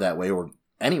that are that way, or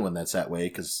anyone that's that way,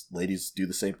 because ladies do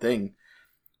the same thing,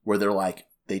 where they're like,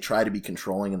 they try to be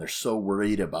controlling and they're so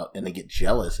worried about, and they get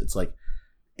jealous. It's like,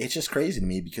 it's just crazy to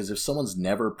me, because if someone's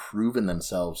never proven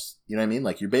themselves, you know what I mean?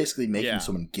 Like, you're basically making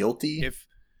someone guilty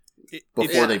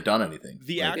before they've done anything.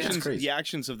 The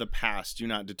actions of the past do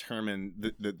not determine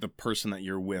the person that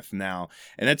you're with now.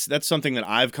 And that's something that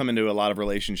I've come into a lot of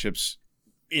relationships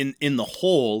in the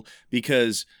whole,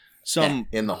 because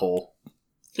in the hole.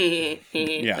 Yeah,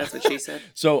 that's what she said.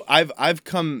 So I've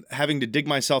come having to dig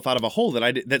myself out of a hole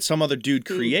that some other dude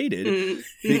created.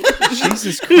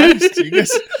 Jesus Christ, you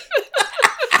guys!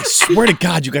 I swear to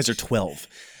God, you guys are 12.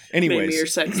 Anyways, maybe your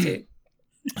sex tape.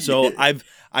 So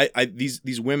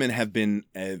these women have been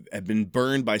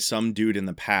burned by some dude in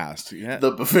the past. Yeah.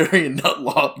 The Bavarian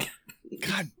Nutlog.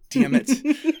 God damn it!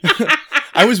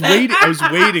 I was waiting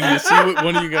to see what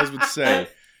one of you guys would say.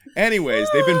 Anyways,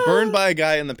 they've been burned by a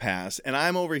guy in the past, and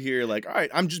I'm over here like, all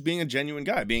right, I'm just being a genuine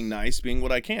guy, being nice, being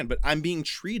what I can, but I'm being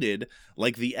treated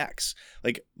like the ex.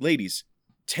 Like, ladies,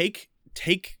 take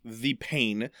the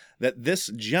pain that this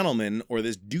gentleman or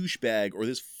this douchebag or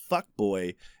this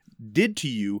fuckboy did to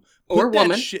you, or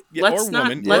woman. Let's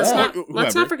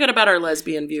not forget about our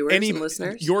lesbian viewers and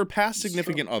listeners. Your past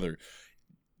significant other.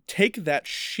 take that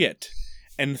shit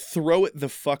and throw it the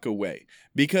fuck away.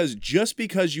 Because just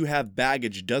because you have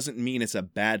baggage doesn't mean it's a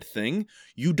bad thing.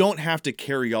 You don't have to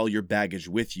carry all your baggage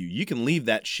with you. You can leave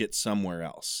that shit somewhere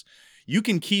else. You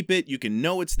can keep it, you can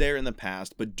know it's there in the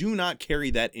past, but do not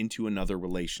carry that into another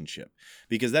relationship,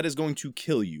 because that is going to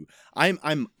kill you. I'm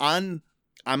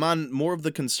on more of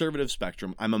the conservative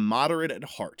spectrum. I'm a moderate at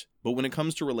heart, but when it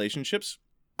comes to relationships,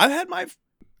 I've had my...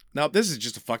 Now, this is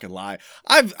just a fucking lie.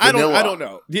 I don't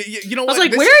know. You know what? I was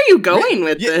like, where are you going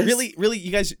with this? Really,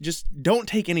 you guys just don't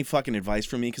take any fucking advice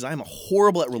from me, because I'm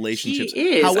horrible at relationships.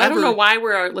 He is. However, I don't know why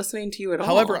we're listening to you at all.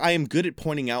 However, I am good at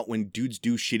pointing out when dudes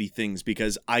do shitty things,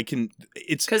 because I can...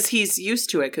 It's because he's used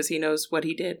to it, because he knows what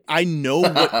he did. I know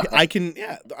what... I can...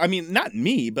 Yeah, I mean, not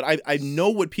me, but I know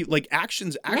what people... Like,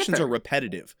 actions are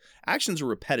repetitive. Actions are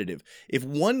repetitive. If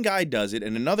one guy does it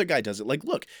and another guy does it, like,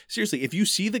 look, seriously, if you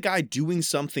see the guy doing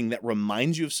something that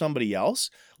reminds you of somebody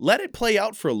else, let it play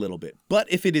out for a little bit. But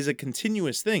if it is a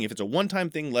continuous thing, if it's a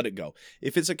one-time thing, let it go.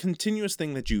 If it's a continuous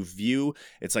thing that you view,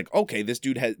 it's like, okay,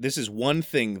 this is one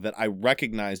thing that I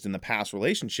recognized in the past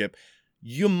relationship,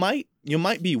 you might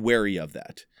be wary of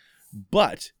that.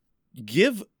 But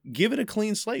give it a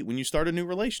clean slate when you start a new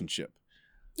relationship.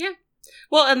 Yeah.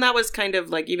 Well, and that was kind of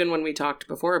like, even when we talked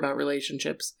before about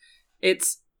relationships,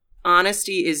 it's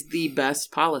honesty is the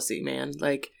best policy, man.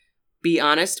 Like, be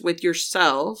honest with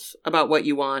yourself about what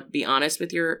you want. Be honest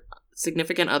with your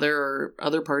significant other or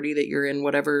other party that you're in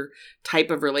whatever type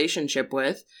of relationship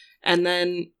with. And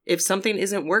then if something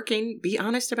isn't working, be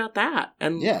honest about that.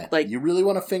 And yeah, like, you really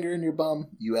want a finger in your bum,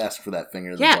 you ask for that finger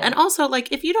in the bum. bum. And also,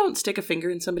 like, if you don't stick a finger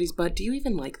in somebody's butt, do you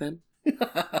even like them?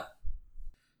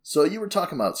 So you were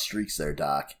talking about streaks there,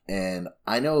 Doc, and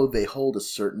I know they hold a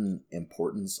certain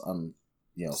importance on,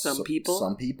 some people.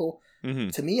 Some people. Mm-hmm.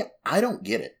 To me, I don't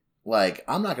get it. Like,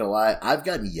 I'm not gonna lie, I've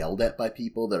gotten yelled at by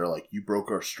people that are like, "You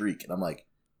broke our streak," and I'm like,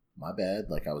 "My bad.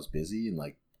 Like, I was busy, and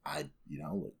like,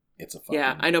 it's a fucking..."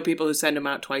 Yeah, I know people who send them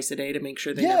out twice a day to make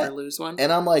sure they never lose one.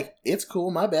 And I'm like, "It's cool.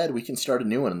 My bad. We can start a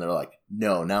new one." And they're like,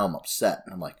 "No, now I'm upset."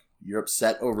 And I'm like, "You're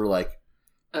upset over like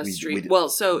a streak?" Well,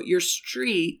 so your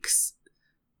streaks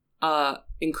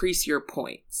increase your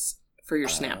points for your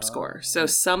snap score. So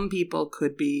some people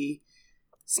could be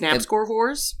snap score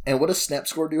whores. And what does snap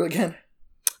score do again?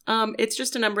 It's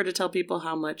just a number to tell people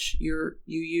how much you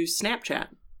use Snapchat.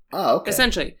 Oh, okay.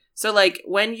 Essentially. So, like,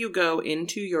 when you go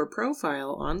into your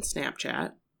profile on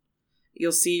Snapchat,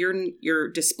 you'll see your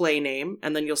display name,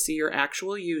 and then you'll see your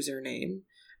actual username,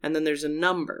 and then there's a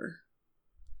number.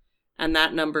 And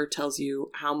that number tells you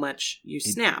how much you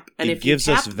snap. And if gives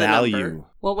you tap us value. The number,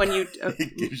 well, when you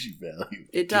it gives you value.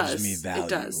 It does. Gives me value. It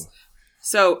does.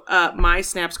 So my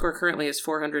snap score currently is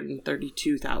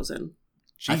 432,000.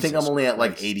 I think I'm only at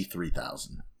like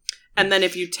 83,000. And then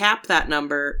if you tap that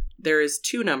number, there is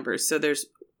two numbers. So there's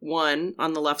one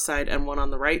on the left side and one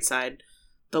on the right side.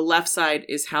 The left side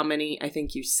is how many I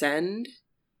think you send,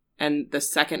 and the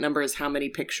second number is how many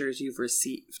pictures you've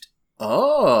received.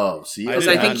 Oh, see, because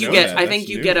I think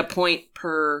you get a point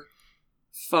per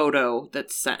photo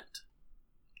that's sent.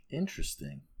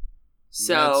 Interesting.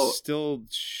 So that's still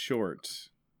short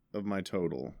of my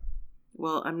total.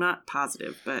 Well, I'm not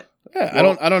positive, but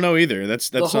yeah, I don't know either.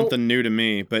 That's something new to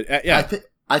me. But yeah, I think.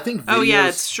 Videos, oh yeah,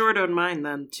 it's short on mine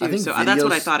then too. So that's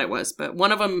what I thought it was. But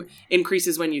one of them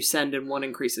increases when you send, and one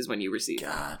increases when you receive.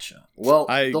 Gotcha. Well,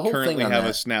 I the whole currently thing have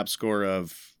that, a snap score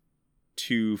of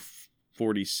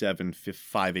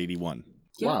 247,581.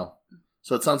 Yeah. Wow.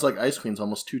 So it sounds like Ice Queen's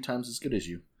almost 2 times as good as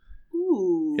you.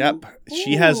 Ooh. Yep.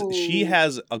 She has,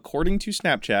 according to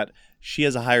Snapchat, she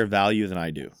has a higher value than I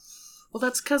do. Well,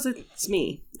 that's because it's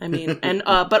me. I mean, and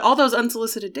but all those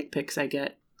unsolicited dick pics I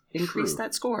get increase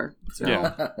that score. So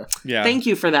yeah. Thank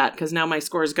you for that, because now my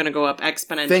score is going to go up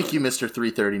exponentially. Thank you, Mr.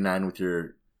 339, with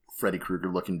your Freddy Krueger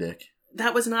looking dick.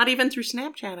 That was not even through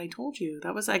Snapchat. I told you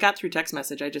I got through text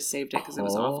message. I just saved it because it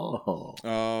was awful.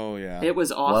 Oh yeah, it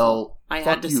was awful. Well, I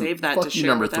had to save that to share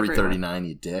number with 339, everyone.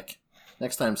 you dick.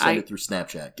 Next time, send it through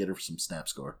Snapchat. Get her some snap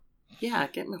score. Yeah,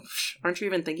 aren't you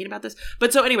even thinking about this?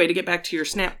 But so anyway, to get back to your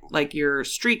your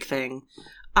streak thing,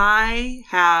 I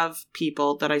have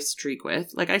people that I streak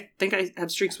with. Like, I think I have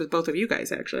streaks with both of you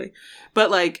guys, actually. But,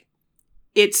 like,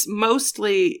 it's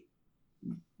mostly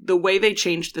the way they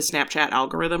changed the Snapchat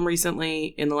algorithm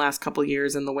recently in the last couple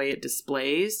years and the way it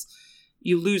displays,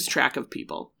 you lose track of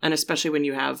people. And especially when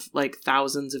you have, like,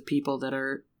 thousands of people that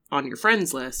are on your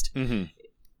friends list. Mm-hmm.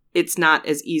 It's not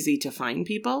as easy to find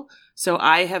people. So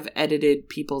I have edited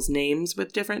people's names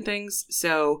with different things.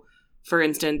 So, for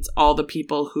instance, all the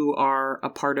people who are a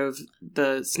part of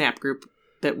the Snap group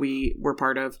that we were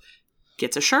part of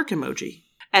gets a shark emoji.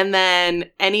 And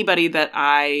then anybody that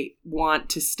I want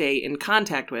to stay in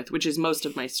contact with, which is most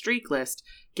of my streak list,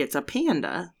 gets a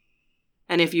panda.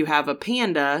 And if you have a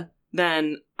panda,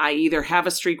 then I either have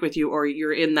a streak with you or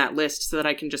you're in that list so that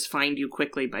I can just find you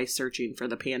quickly by searching for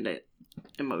the panda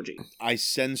emoji. I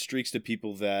send streaks to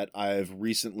people that I've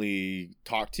recently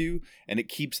talked to, and it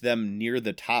keeps them near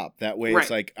the top. That way it's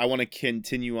like I want to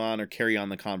continue on or carry on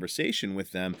the conversation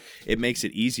with them. It makes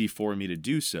it easy for me to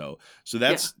do so. So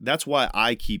that's why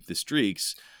I keep the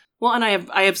streaks. Well, and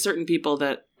I have certain people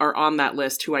that are on that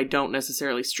list who I don't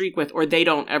necessarily streak with, or they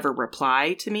don't ever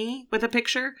reply to me with a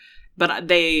picture.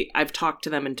 But I've talked to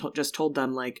them and just told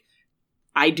them, like,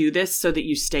 I do this so that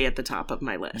you stay at the top of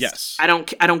my list. Yes. I don't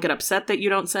get upset that you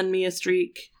don't send me a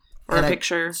streak or a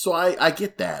picture. So I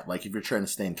get that, like, if you're trying to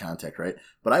stay in contact, right?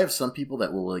 But I have some people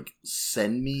that will, like,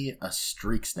 send me a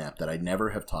streak snap that I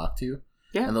never have talked to.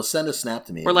 Yeah. And they'll send a snap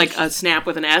to me. Or, like, a snap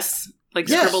with an S, like,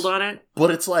 scribbled on it.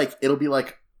 But it's like, it'll be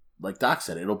like Doc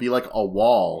said, it'll be like a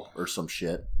wall or some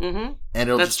shit. Mm-hmm. And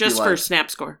it'll That's just for Snap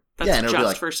Score. That's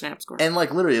just for Snap Score. And,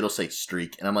 like, literally it'll say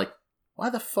streak. And I'm like, why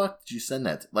the fuck did you send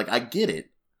that? Like, I get it.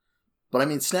 But I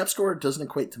mean, Snap Score doesn't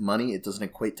equate to money. It doesn't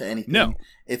equate to anything. No.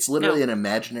 It's literally an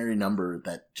imaginary number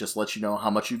that just lets you know how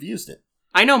much you've used it.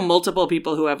 I know multiple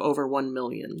people who have over 1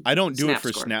 million. I don't do it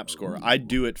for Snap Score. I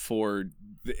do it for,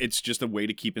 it's just a way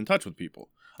to keep in touch with people.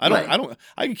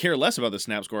 I could care less about the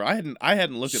Snap Score. I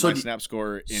hadn't looked at my Snap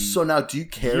Score in So now, do you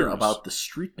care years. about the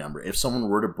streak number? If someone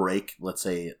were to break, let's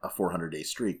say, a 400-day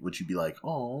streak, would you be like,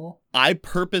 oh? I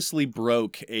purposely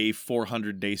broke a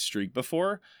 400-day streak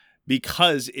before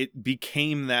because it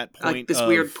became that point like this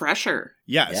weird pressure.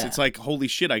 Yes, Yeah. it's like, holy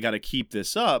shit, I got to keep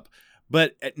this up.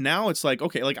 But now it's like,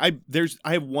 okay, like I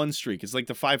have one streak. It's like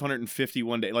the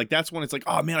 551 day. Like that's when it's like,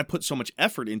 oh man, I put so much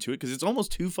effort into it because it's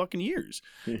almost 2 fucking years.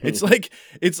 it's like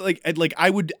I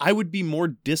would be more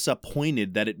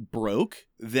disappointed that it broke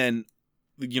than,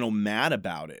 mad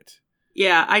about it.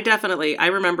 Yeah, I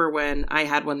remember when I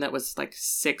had one that was like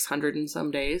 600 and some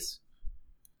days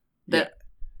that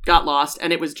got lost,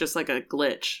 and it was just like a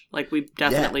glitch. Like we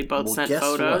definitely both sent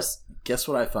photos. Guess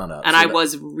what I found out? And I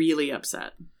was really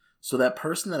upset. So that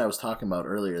person that I was talking about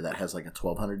earlier that has like a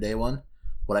 1,200-day one,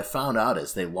 what I found out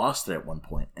is they lost it at one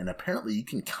point, and apparently you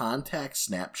can contact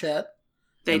Snapchat.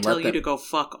 They tell you to go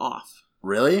fuck off.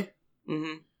 Really?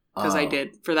 Mm-hmm. Because I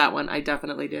did. For that one, I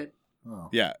definitely did. Oh.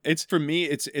 Yeah, it's for me,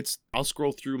 it's I'll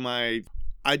scroll through I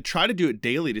try to do it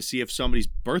daily to see if somebody's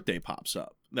birthday pops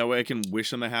up. That way I can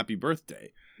wish them a happy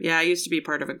birthday. Yeah, I used to be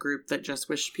part of a group that just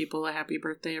wished people a happy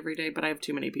birthday every day, but I have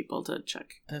too many people to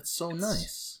check. That's so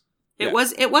nice. It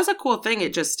was a cool thing.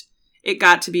 It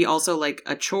got to be also like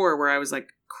a chore where I was like,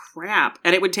 crap.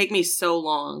 And it would take me so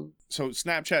long. So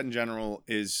Snapchat in general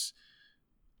is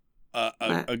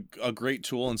a great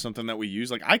tool and something that we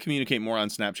use. Like I communicate more on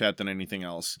Snapchat than anything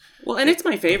else. Well, and it's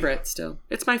my favorite still.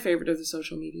 It's my favorite of the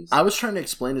social medias. I was trying to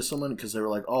explain to someone because they were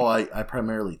like, oh, I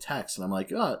primarily text. And I'm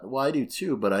like, oh, well, I do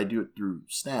too, but I do it through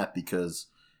Snap because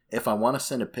if I want to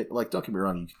send a pic, like, don't get me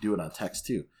wrong, you can do it on text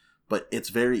too, but it's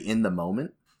very in the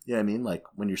moment. You know what I mean? Like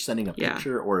when you're sending a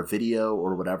picture or a video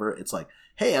or whatever, it's like,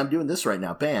 hey, I'm doing this right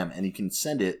now. Bam. And you can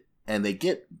send it and they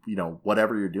get,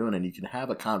 whatever you're doing and you can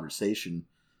have a conversation.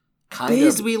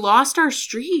 We lost our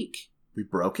streak. We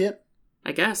broke it?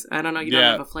 I guess. I don't know. You don't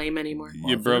have a flame anymore.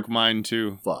 You broke mine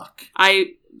too. Fuck.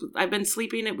 I've been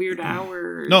sleeping at weird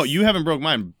hours. No, you haven't broke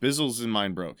mine. Bizzles and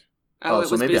mine broke. Oh,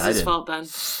 it was Biz's fault then.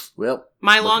 Well,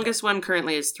 my longest one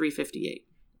currently is 358.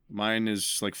 Mine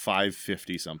is like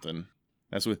 550 something.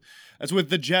 That's with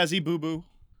the Jazzy Boo Boo.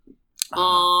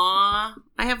 Aww.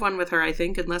 I have one with her, I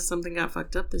think, unless something got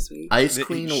fucked up this week. Ice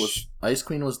Queen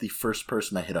was the first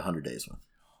person I hit 100 days with.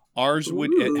 Ours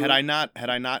would had I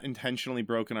not intentionally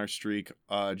broken our streak,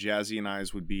 Jazzy and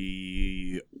I's would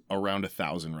be around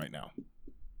 1,000 right now.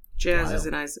 Jazz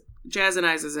and I's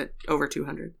is at over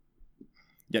 200.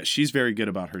 Yeah, she's very good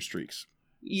about her streaks.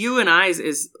 You and I's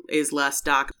is less,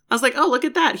 Doc. I was like, oh, look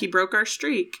at that. He broke our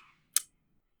streak.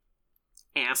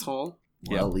 Asshole.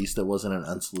 Well, at least it wasn't an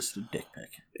unsolicited dick pic.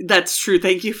 That's true.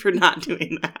 Thank you for not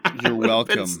doing that. You're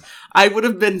welcome. I would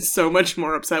have been so much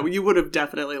more upset. You would have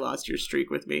definitely lost your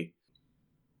streak with me.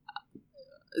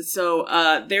 So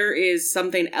there is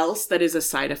something else that is a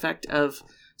side effect of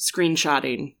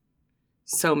screenshotting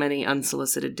so many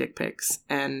unsolicited dick pics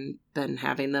and then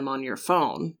having them on your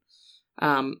phone.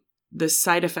 The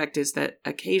side effect is that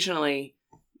occasionally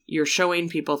you're showing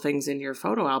people things in your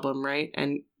photo album, right?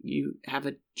 And you have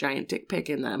a giant dick pic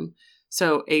in them.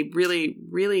 So a really,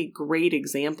 really great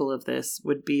example of this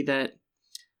would be that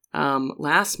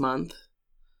last month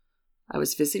I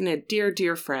was visiting a dear,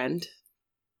 dear friend,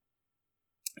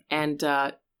 and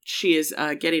she is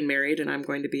getting married and I'm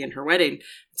going to be in her wedding.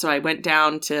 So I went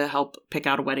down to help pick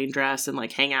out a wedding dress and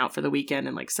like hang out for the weekend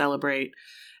and like celebrate.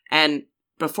 And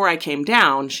before I came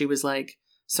down, she was like,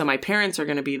 so my parents are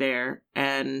going to be there,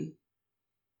 and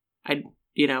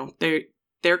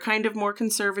they're kind of more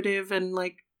conservative and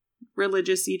like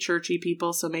religious-y, churchy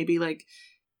people. So maybe like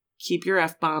keep your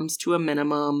F-bombs to a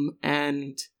minimum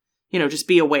and, just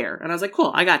be aware. And I was like,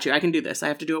 cool, I got you. I can do this. I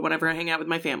have to do it whenever I hang out with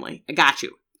my family. I got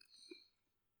you.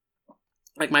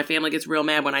 Like, my family gets real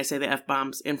mad when I say the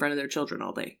F-bombs in front of their children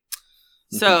all day.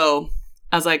 Mm-hmm. So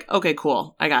I was like, okay,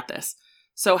 cool. I got this.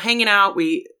 So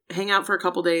we hang out for a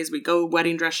couple days. We go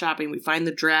wedding dress shopping. We find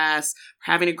the dress.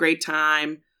 We're having a great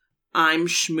time. I'm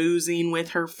schmoozing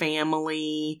with her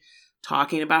family,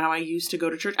 talking about how I used to go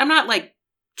to church. I'm not like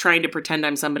trying to pretend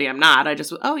I'm somebody I'm not. I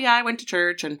just, oh yeah, I went to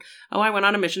church, and oh, I went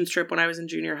on a missions trip when I was in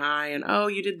junior high, and oh,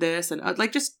 you did this, and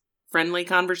like just friendly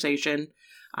conversation.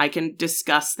 I can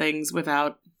discuss things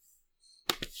without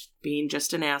being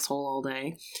just an asshole all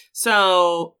day.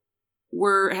 So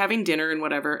we're having dinner and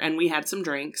whatever, and we had some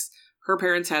drinks. Her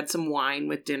parents had some wine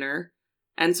with dinner.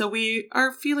 And so we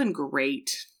are feeling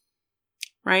great,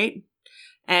 right?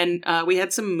 And we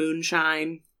had some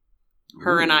moonshine,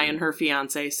 her and I and her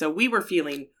fiance. So we were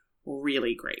feeling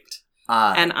really great.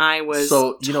 And I was...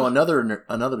 So,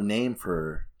 another name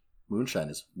for moonshine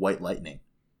is white lightning.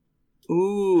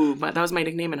 Ooh, that was my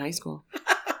nickname in high school.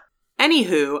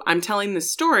 Anywho, I'm telling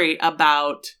this story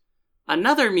about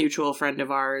another mutual friend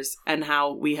of ours and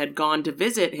how we had gone to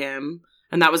visit him.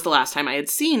 And that was the last time I had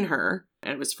seen her.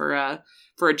 And it was for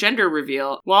a gender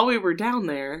reveal. While we were down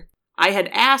there, I had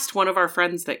asked one of our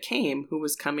friends that came, who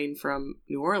was coming from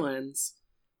New Orleans,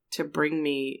 to bring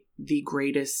me the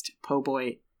greatest po'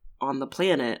 boy on the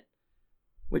planet,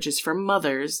 which is from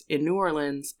Mother's in New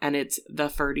Orleans. And it's the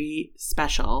Ferdy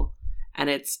Special. And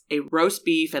it's a roast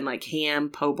beef and like ham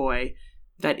po' boy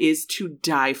that is to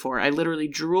die for. I literally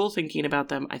drool thinking about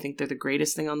them. I think they're the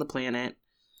greatest thing on the planet.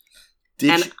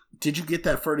 Did you get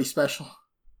that Ferdy Special?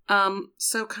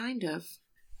 So kind of.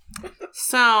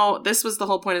 So this was the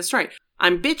whole point of the story.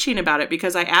 I'm bitching about it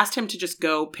because I asked him to just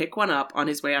go pick one up on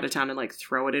his way out of town and like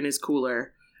throw it in his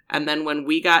cooler. And then when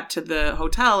we got to the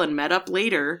hotel and met up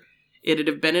later, it'd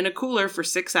have been in a cooler for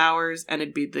 6 hours and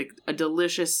it'd be a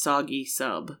delicious soggy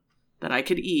sub that I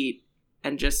could eat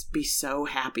and just be so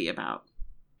happy about.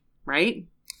 Right?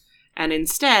 And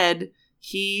instead,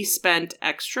 he spent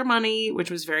extra money,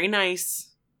 which was very nice,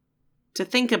 to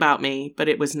think about me, but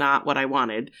it was not what I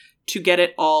wanted, to get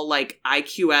it all like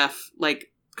IQF,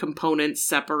 like components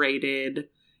separated,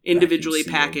 individually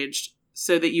packaged,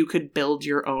 so that you could build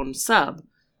your own sub.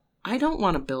 I don't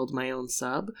want to build my own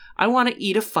sub. I want to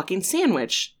eat a fucking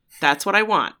sandwich. That's what I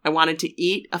want. I wanted to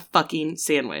eat a fucking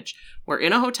sandwich. We're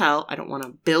in a hotel. I don't want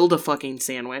to build a fucking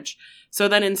sandwich. So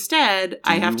then instead,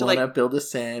 I have to like build a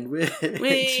sandwich.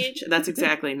 That's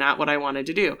exactly not what I wanted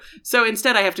to do. So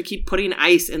instead, I have to keep putting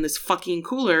ice in this fucking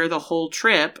cooler the whole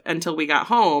trip until we got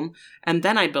home. And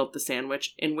then I built the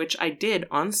sandwich, in which I did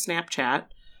on Snapchat,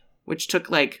 which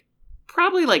took like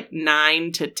probably like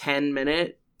 9 to 10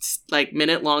 minutes, like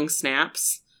minute long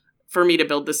snaps for me to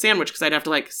build the sandwich, because I'd have to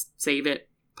like save it,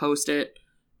 post it,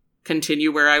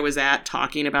 continue where I was at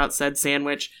talking about said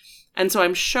sandwich. And so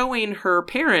I'm showing her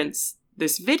parents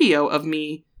this video of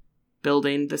me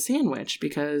building the sandwich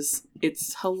because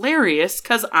it's hilarious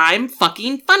because I'm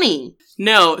fucking funny.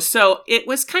 No, so it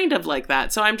was kind of like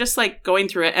that. So I'm just like going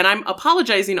through it and I'm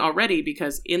apologizing already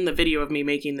because in the video of me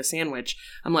making the sandwich,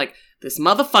 I'm like, this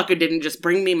motherfucker didn't just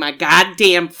bring me my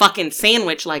goddamn fucking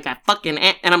sandwich like I fucking...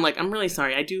 And I'm like, I'm really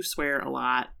sorry. I do swear a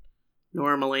lot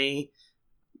normally.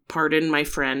 Pardon my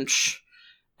French.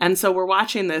 And so we're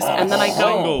watching this, and then I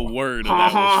go... Single word of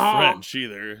that was French,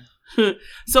 either.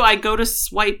 So I go to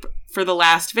swipe for the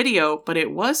last video, but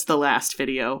it was the last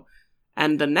video.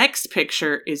 And the next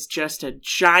picture is just a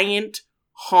giant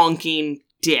honking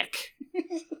dick.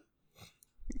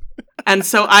 And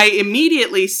so I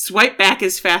immediately swipe back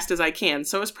as fast as I can.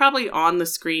 So it's probably on the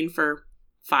screen for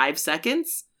 5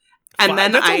 seconds. And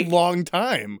then that's a long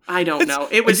time. I don't know.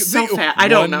 It was so fast. I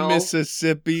don't know.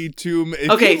 Mississippi, 2...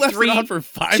 Okay, left it on for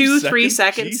 5 2, seconds, 3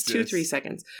 seconds. Jesus. 2, 3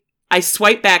 seconds. I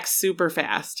swipe back super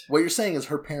fast. What you're saying is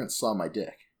her parents saw my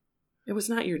dick. It was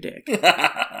not your dick.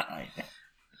 I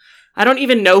don't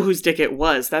even know whose dick it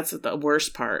was. That's the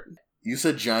worst part. You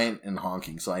said giant and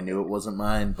honking, so I knew it wasn't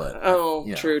mine, but... Oh,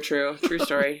 yeah. True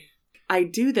story. I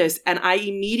do this, and I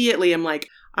immediately am like,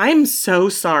 I'm so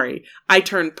sorry. I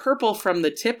turn purple from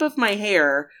the tip of my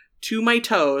hair to my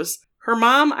toes. Her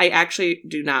mom, I actually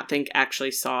do not think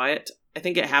actually saw it. I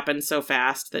think it happened so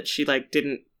fast that she like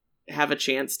didn't have a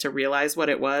chance to realize what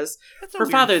it was. That's a her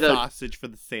weird father, though, sausage for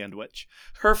the sandwich.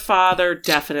 Her father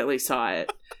definitely saw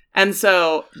it. And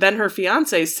so then her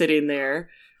fiance's sitting there,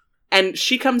 and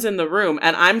she comes in the room,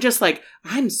 and I'm just like,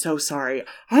 I'm so sorry.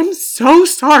 I'm so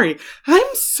sorry. I'm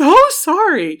so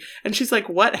sorry. And she's like,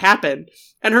 what happened?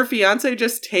 And her fiance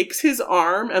just takes his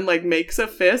arm and like makes a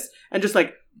fist and just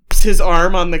like puts his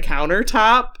arm on the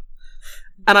countertop.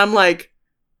 And I'm like,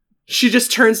 she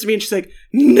just turns to me and she's like,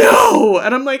 no.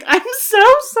 And I'm like, I'm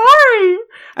so sorry.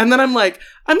 And then I'm like,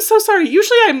 I'm so sorry.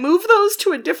 Usually I move those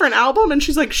to a different album. And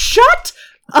she's like, shut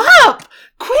up.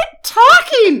 Quit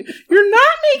talking. You're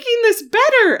not making this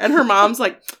better. And her mom's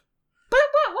like, but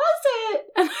what was it?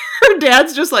 And her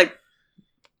dad's just like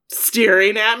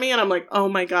staring at me. And I'm like, oh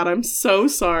my God, I'm so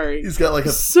sorry. He's got like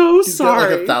a sorry. Got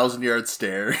like a 1,000-yard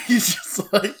stare. He's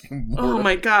just like, oh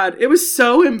my God. It was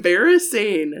so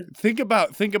embarrassing. Think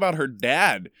about her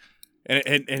dad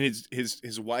and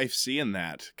his wife seeing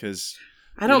that, because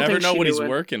I don't you never think know she what knew he's it.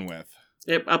 working with.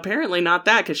 Apparently not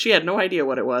that, because she had no idea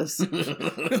what it was.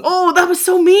 Oh, that was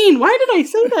so mean. Why did I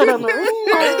say that?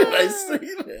 Why did I say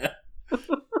that?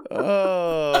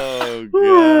 Oh,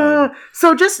 God.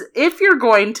 So just, if you're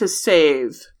going to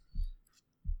save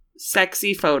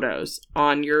sexy photos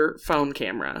on your phone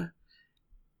camera,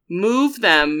 move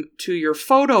them to your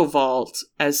photo vault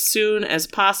as soon as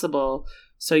possible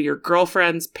so your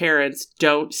girlfriend's parents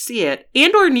don't see it,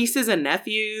 and or nieces and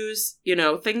nephews,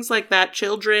 things like that,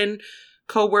 children,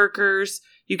 co-workers.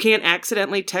 You can't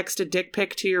accidentally text a dick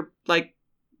pic to your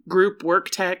group work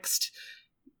text.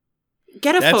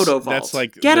 Get a photo vault. That's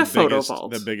like Get a photo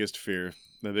vault. The biggest fear.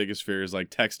 The biggest fear is like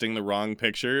texting the wrong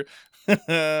picture.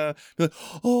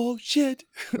 Oh shit!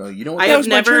 No, you know what?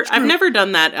 I've never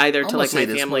done that either to like my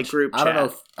family group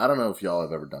chat. I don't know if y'all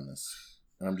have ever done this,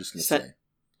 and I'm just gonna say.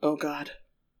 Oh God!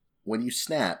 When you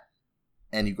snap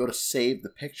and you go to save the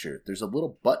picture, there's a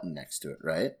little button next to it,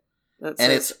 right?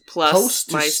 And it's plus post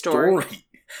to my story.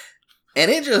 And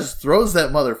it just throws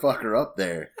that motherfucker up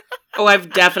there. Oh,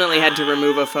 I've definitely had to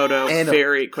remove a photo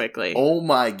very quickly. Oh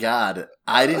my God.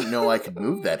 I didn't know I could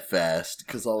move that fast,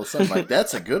 because all of a sudden I'm like,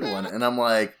 that's a good one. And I'm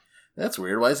like, that's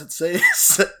weird. Why does it say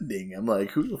sending? I'm like,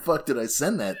 who the fuck did I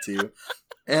send that to?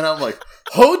 And I'm like,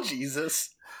 oh Jesus.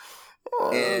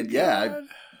 Oh, and yeah,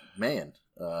 man.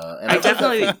 And I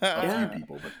definitely a few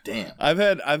people, but damn.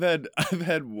 I've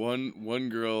had one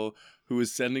girl who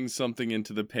was sending something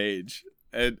into the page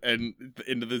and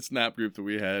into the Snap group that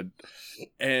we had,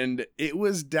 and it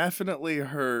was definitely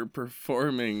her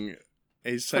performing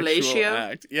a sexual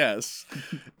act. Yes,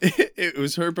 it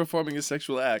was her performing a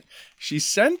sexual act. She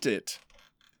sent it,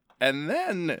 and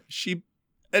then she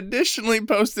additionally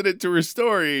posted it to her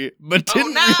story, but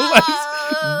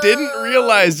didn't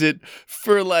realize it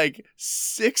for like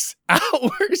 6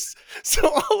 hours. So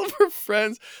all of her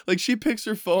friends, like, she picks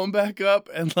her phone back up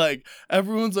and like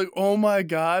everyone's like, oh my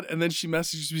God. And then she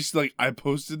messages me, she's like, I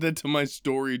posted that to my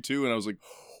story too. And I was like,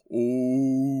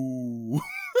 oh.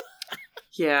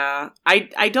 Yeah.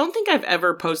 I don't think I've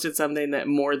ever posted something that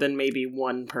more than maybe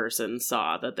one person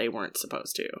saw that they weren't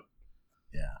supposed to.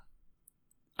 Yeah.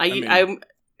 I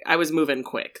was moving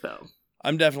quick though.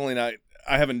 I'm definitely not.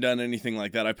 I haven't done anything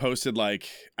like that. I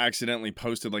accidentally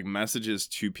posted like messages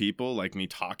to people, like me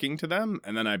talking to them,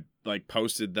 and then I like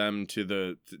posted them to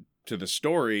the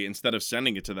story instead of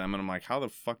sending it to them. And I'm like, how the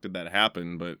fuck did that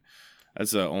happen? But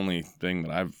that's the only thing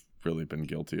that I've really been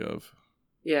guilty of.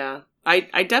 Yeah.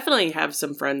 I definitely have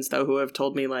some friends though who have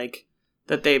told me like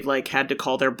that they've like had to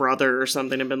call their brother or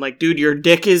something and been like, dude, your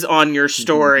dick is on your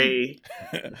story.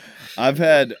 I've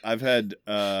had I think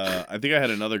I had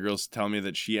another girl tell me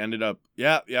that she ended up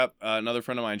another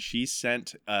friend of mine, she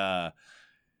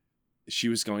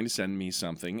was going to send me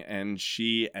something and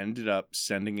she ended up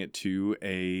sending it to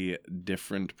a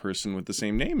different person with the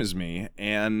same name as me,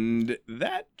 and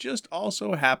that just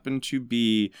also happened to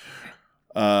be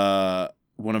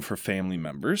one of her family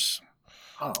members.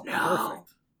 Oh, no.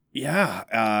 perfect. Yeah,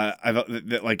 I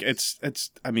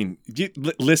mean,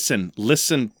 listen.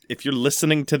 If you're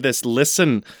listening to this,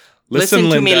 listen, Listen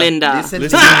to me, Linda. Listen,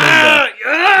 Linda.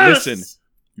 Yes! Listen.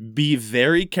 Be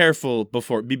very careful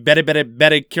be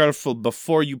very careful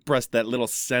before you press that little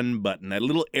send button, that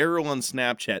little arrow on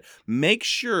Snapchat. Make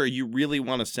sure you really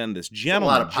want to send this,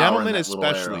 gentlemen,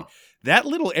 especially. That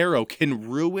little arrow can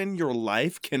ruin your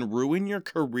life, can ruin your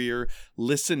career.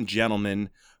 Listen, gentlemen.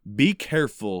 Be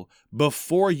careful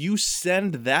before you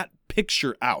send that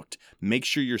picture out. Make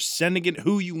sure you're sending it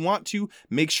who you want to.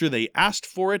 Make sure they asked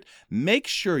for it. Make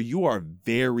sure you are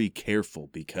very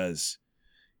careful, because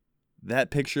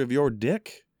that picture of your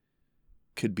dick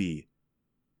could be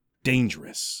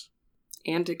dangerous.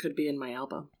 And it could be in my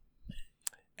album.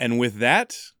 And with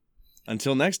that,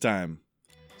 until next time,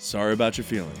 sorry about your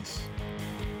feelings.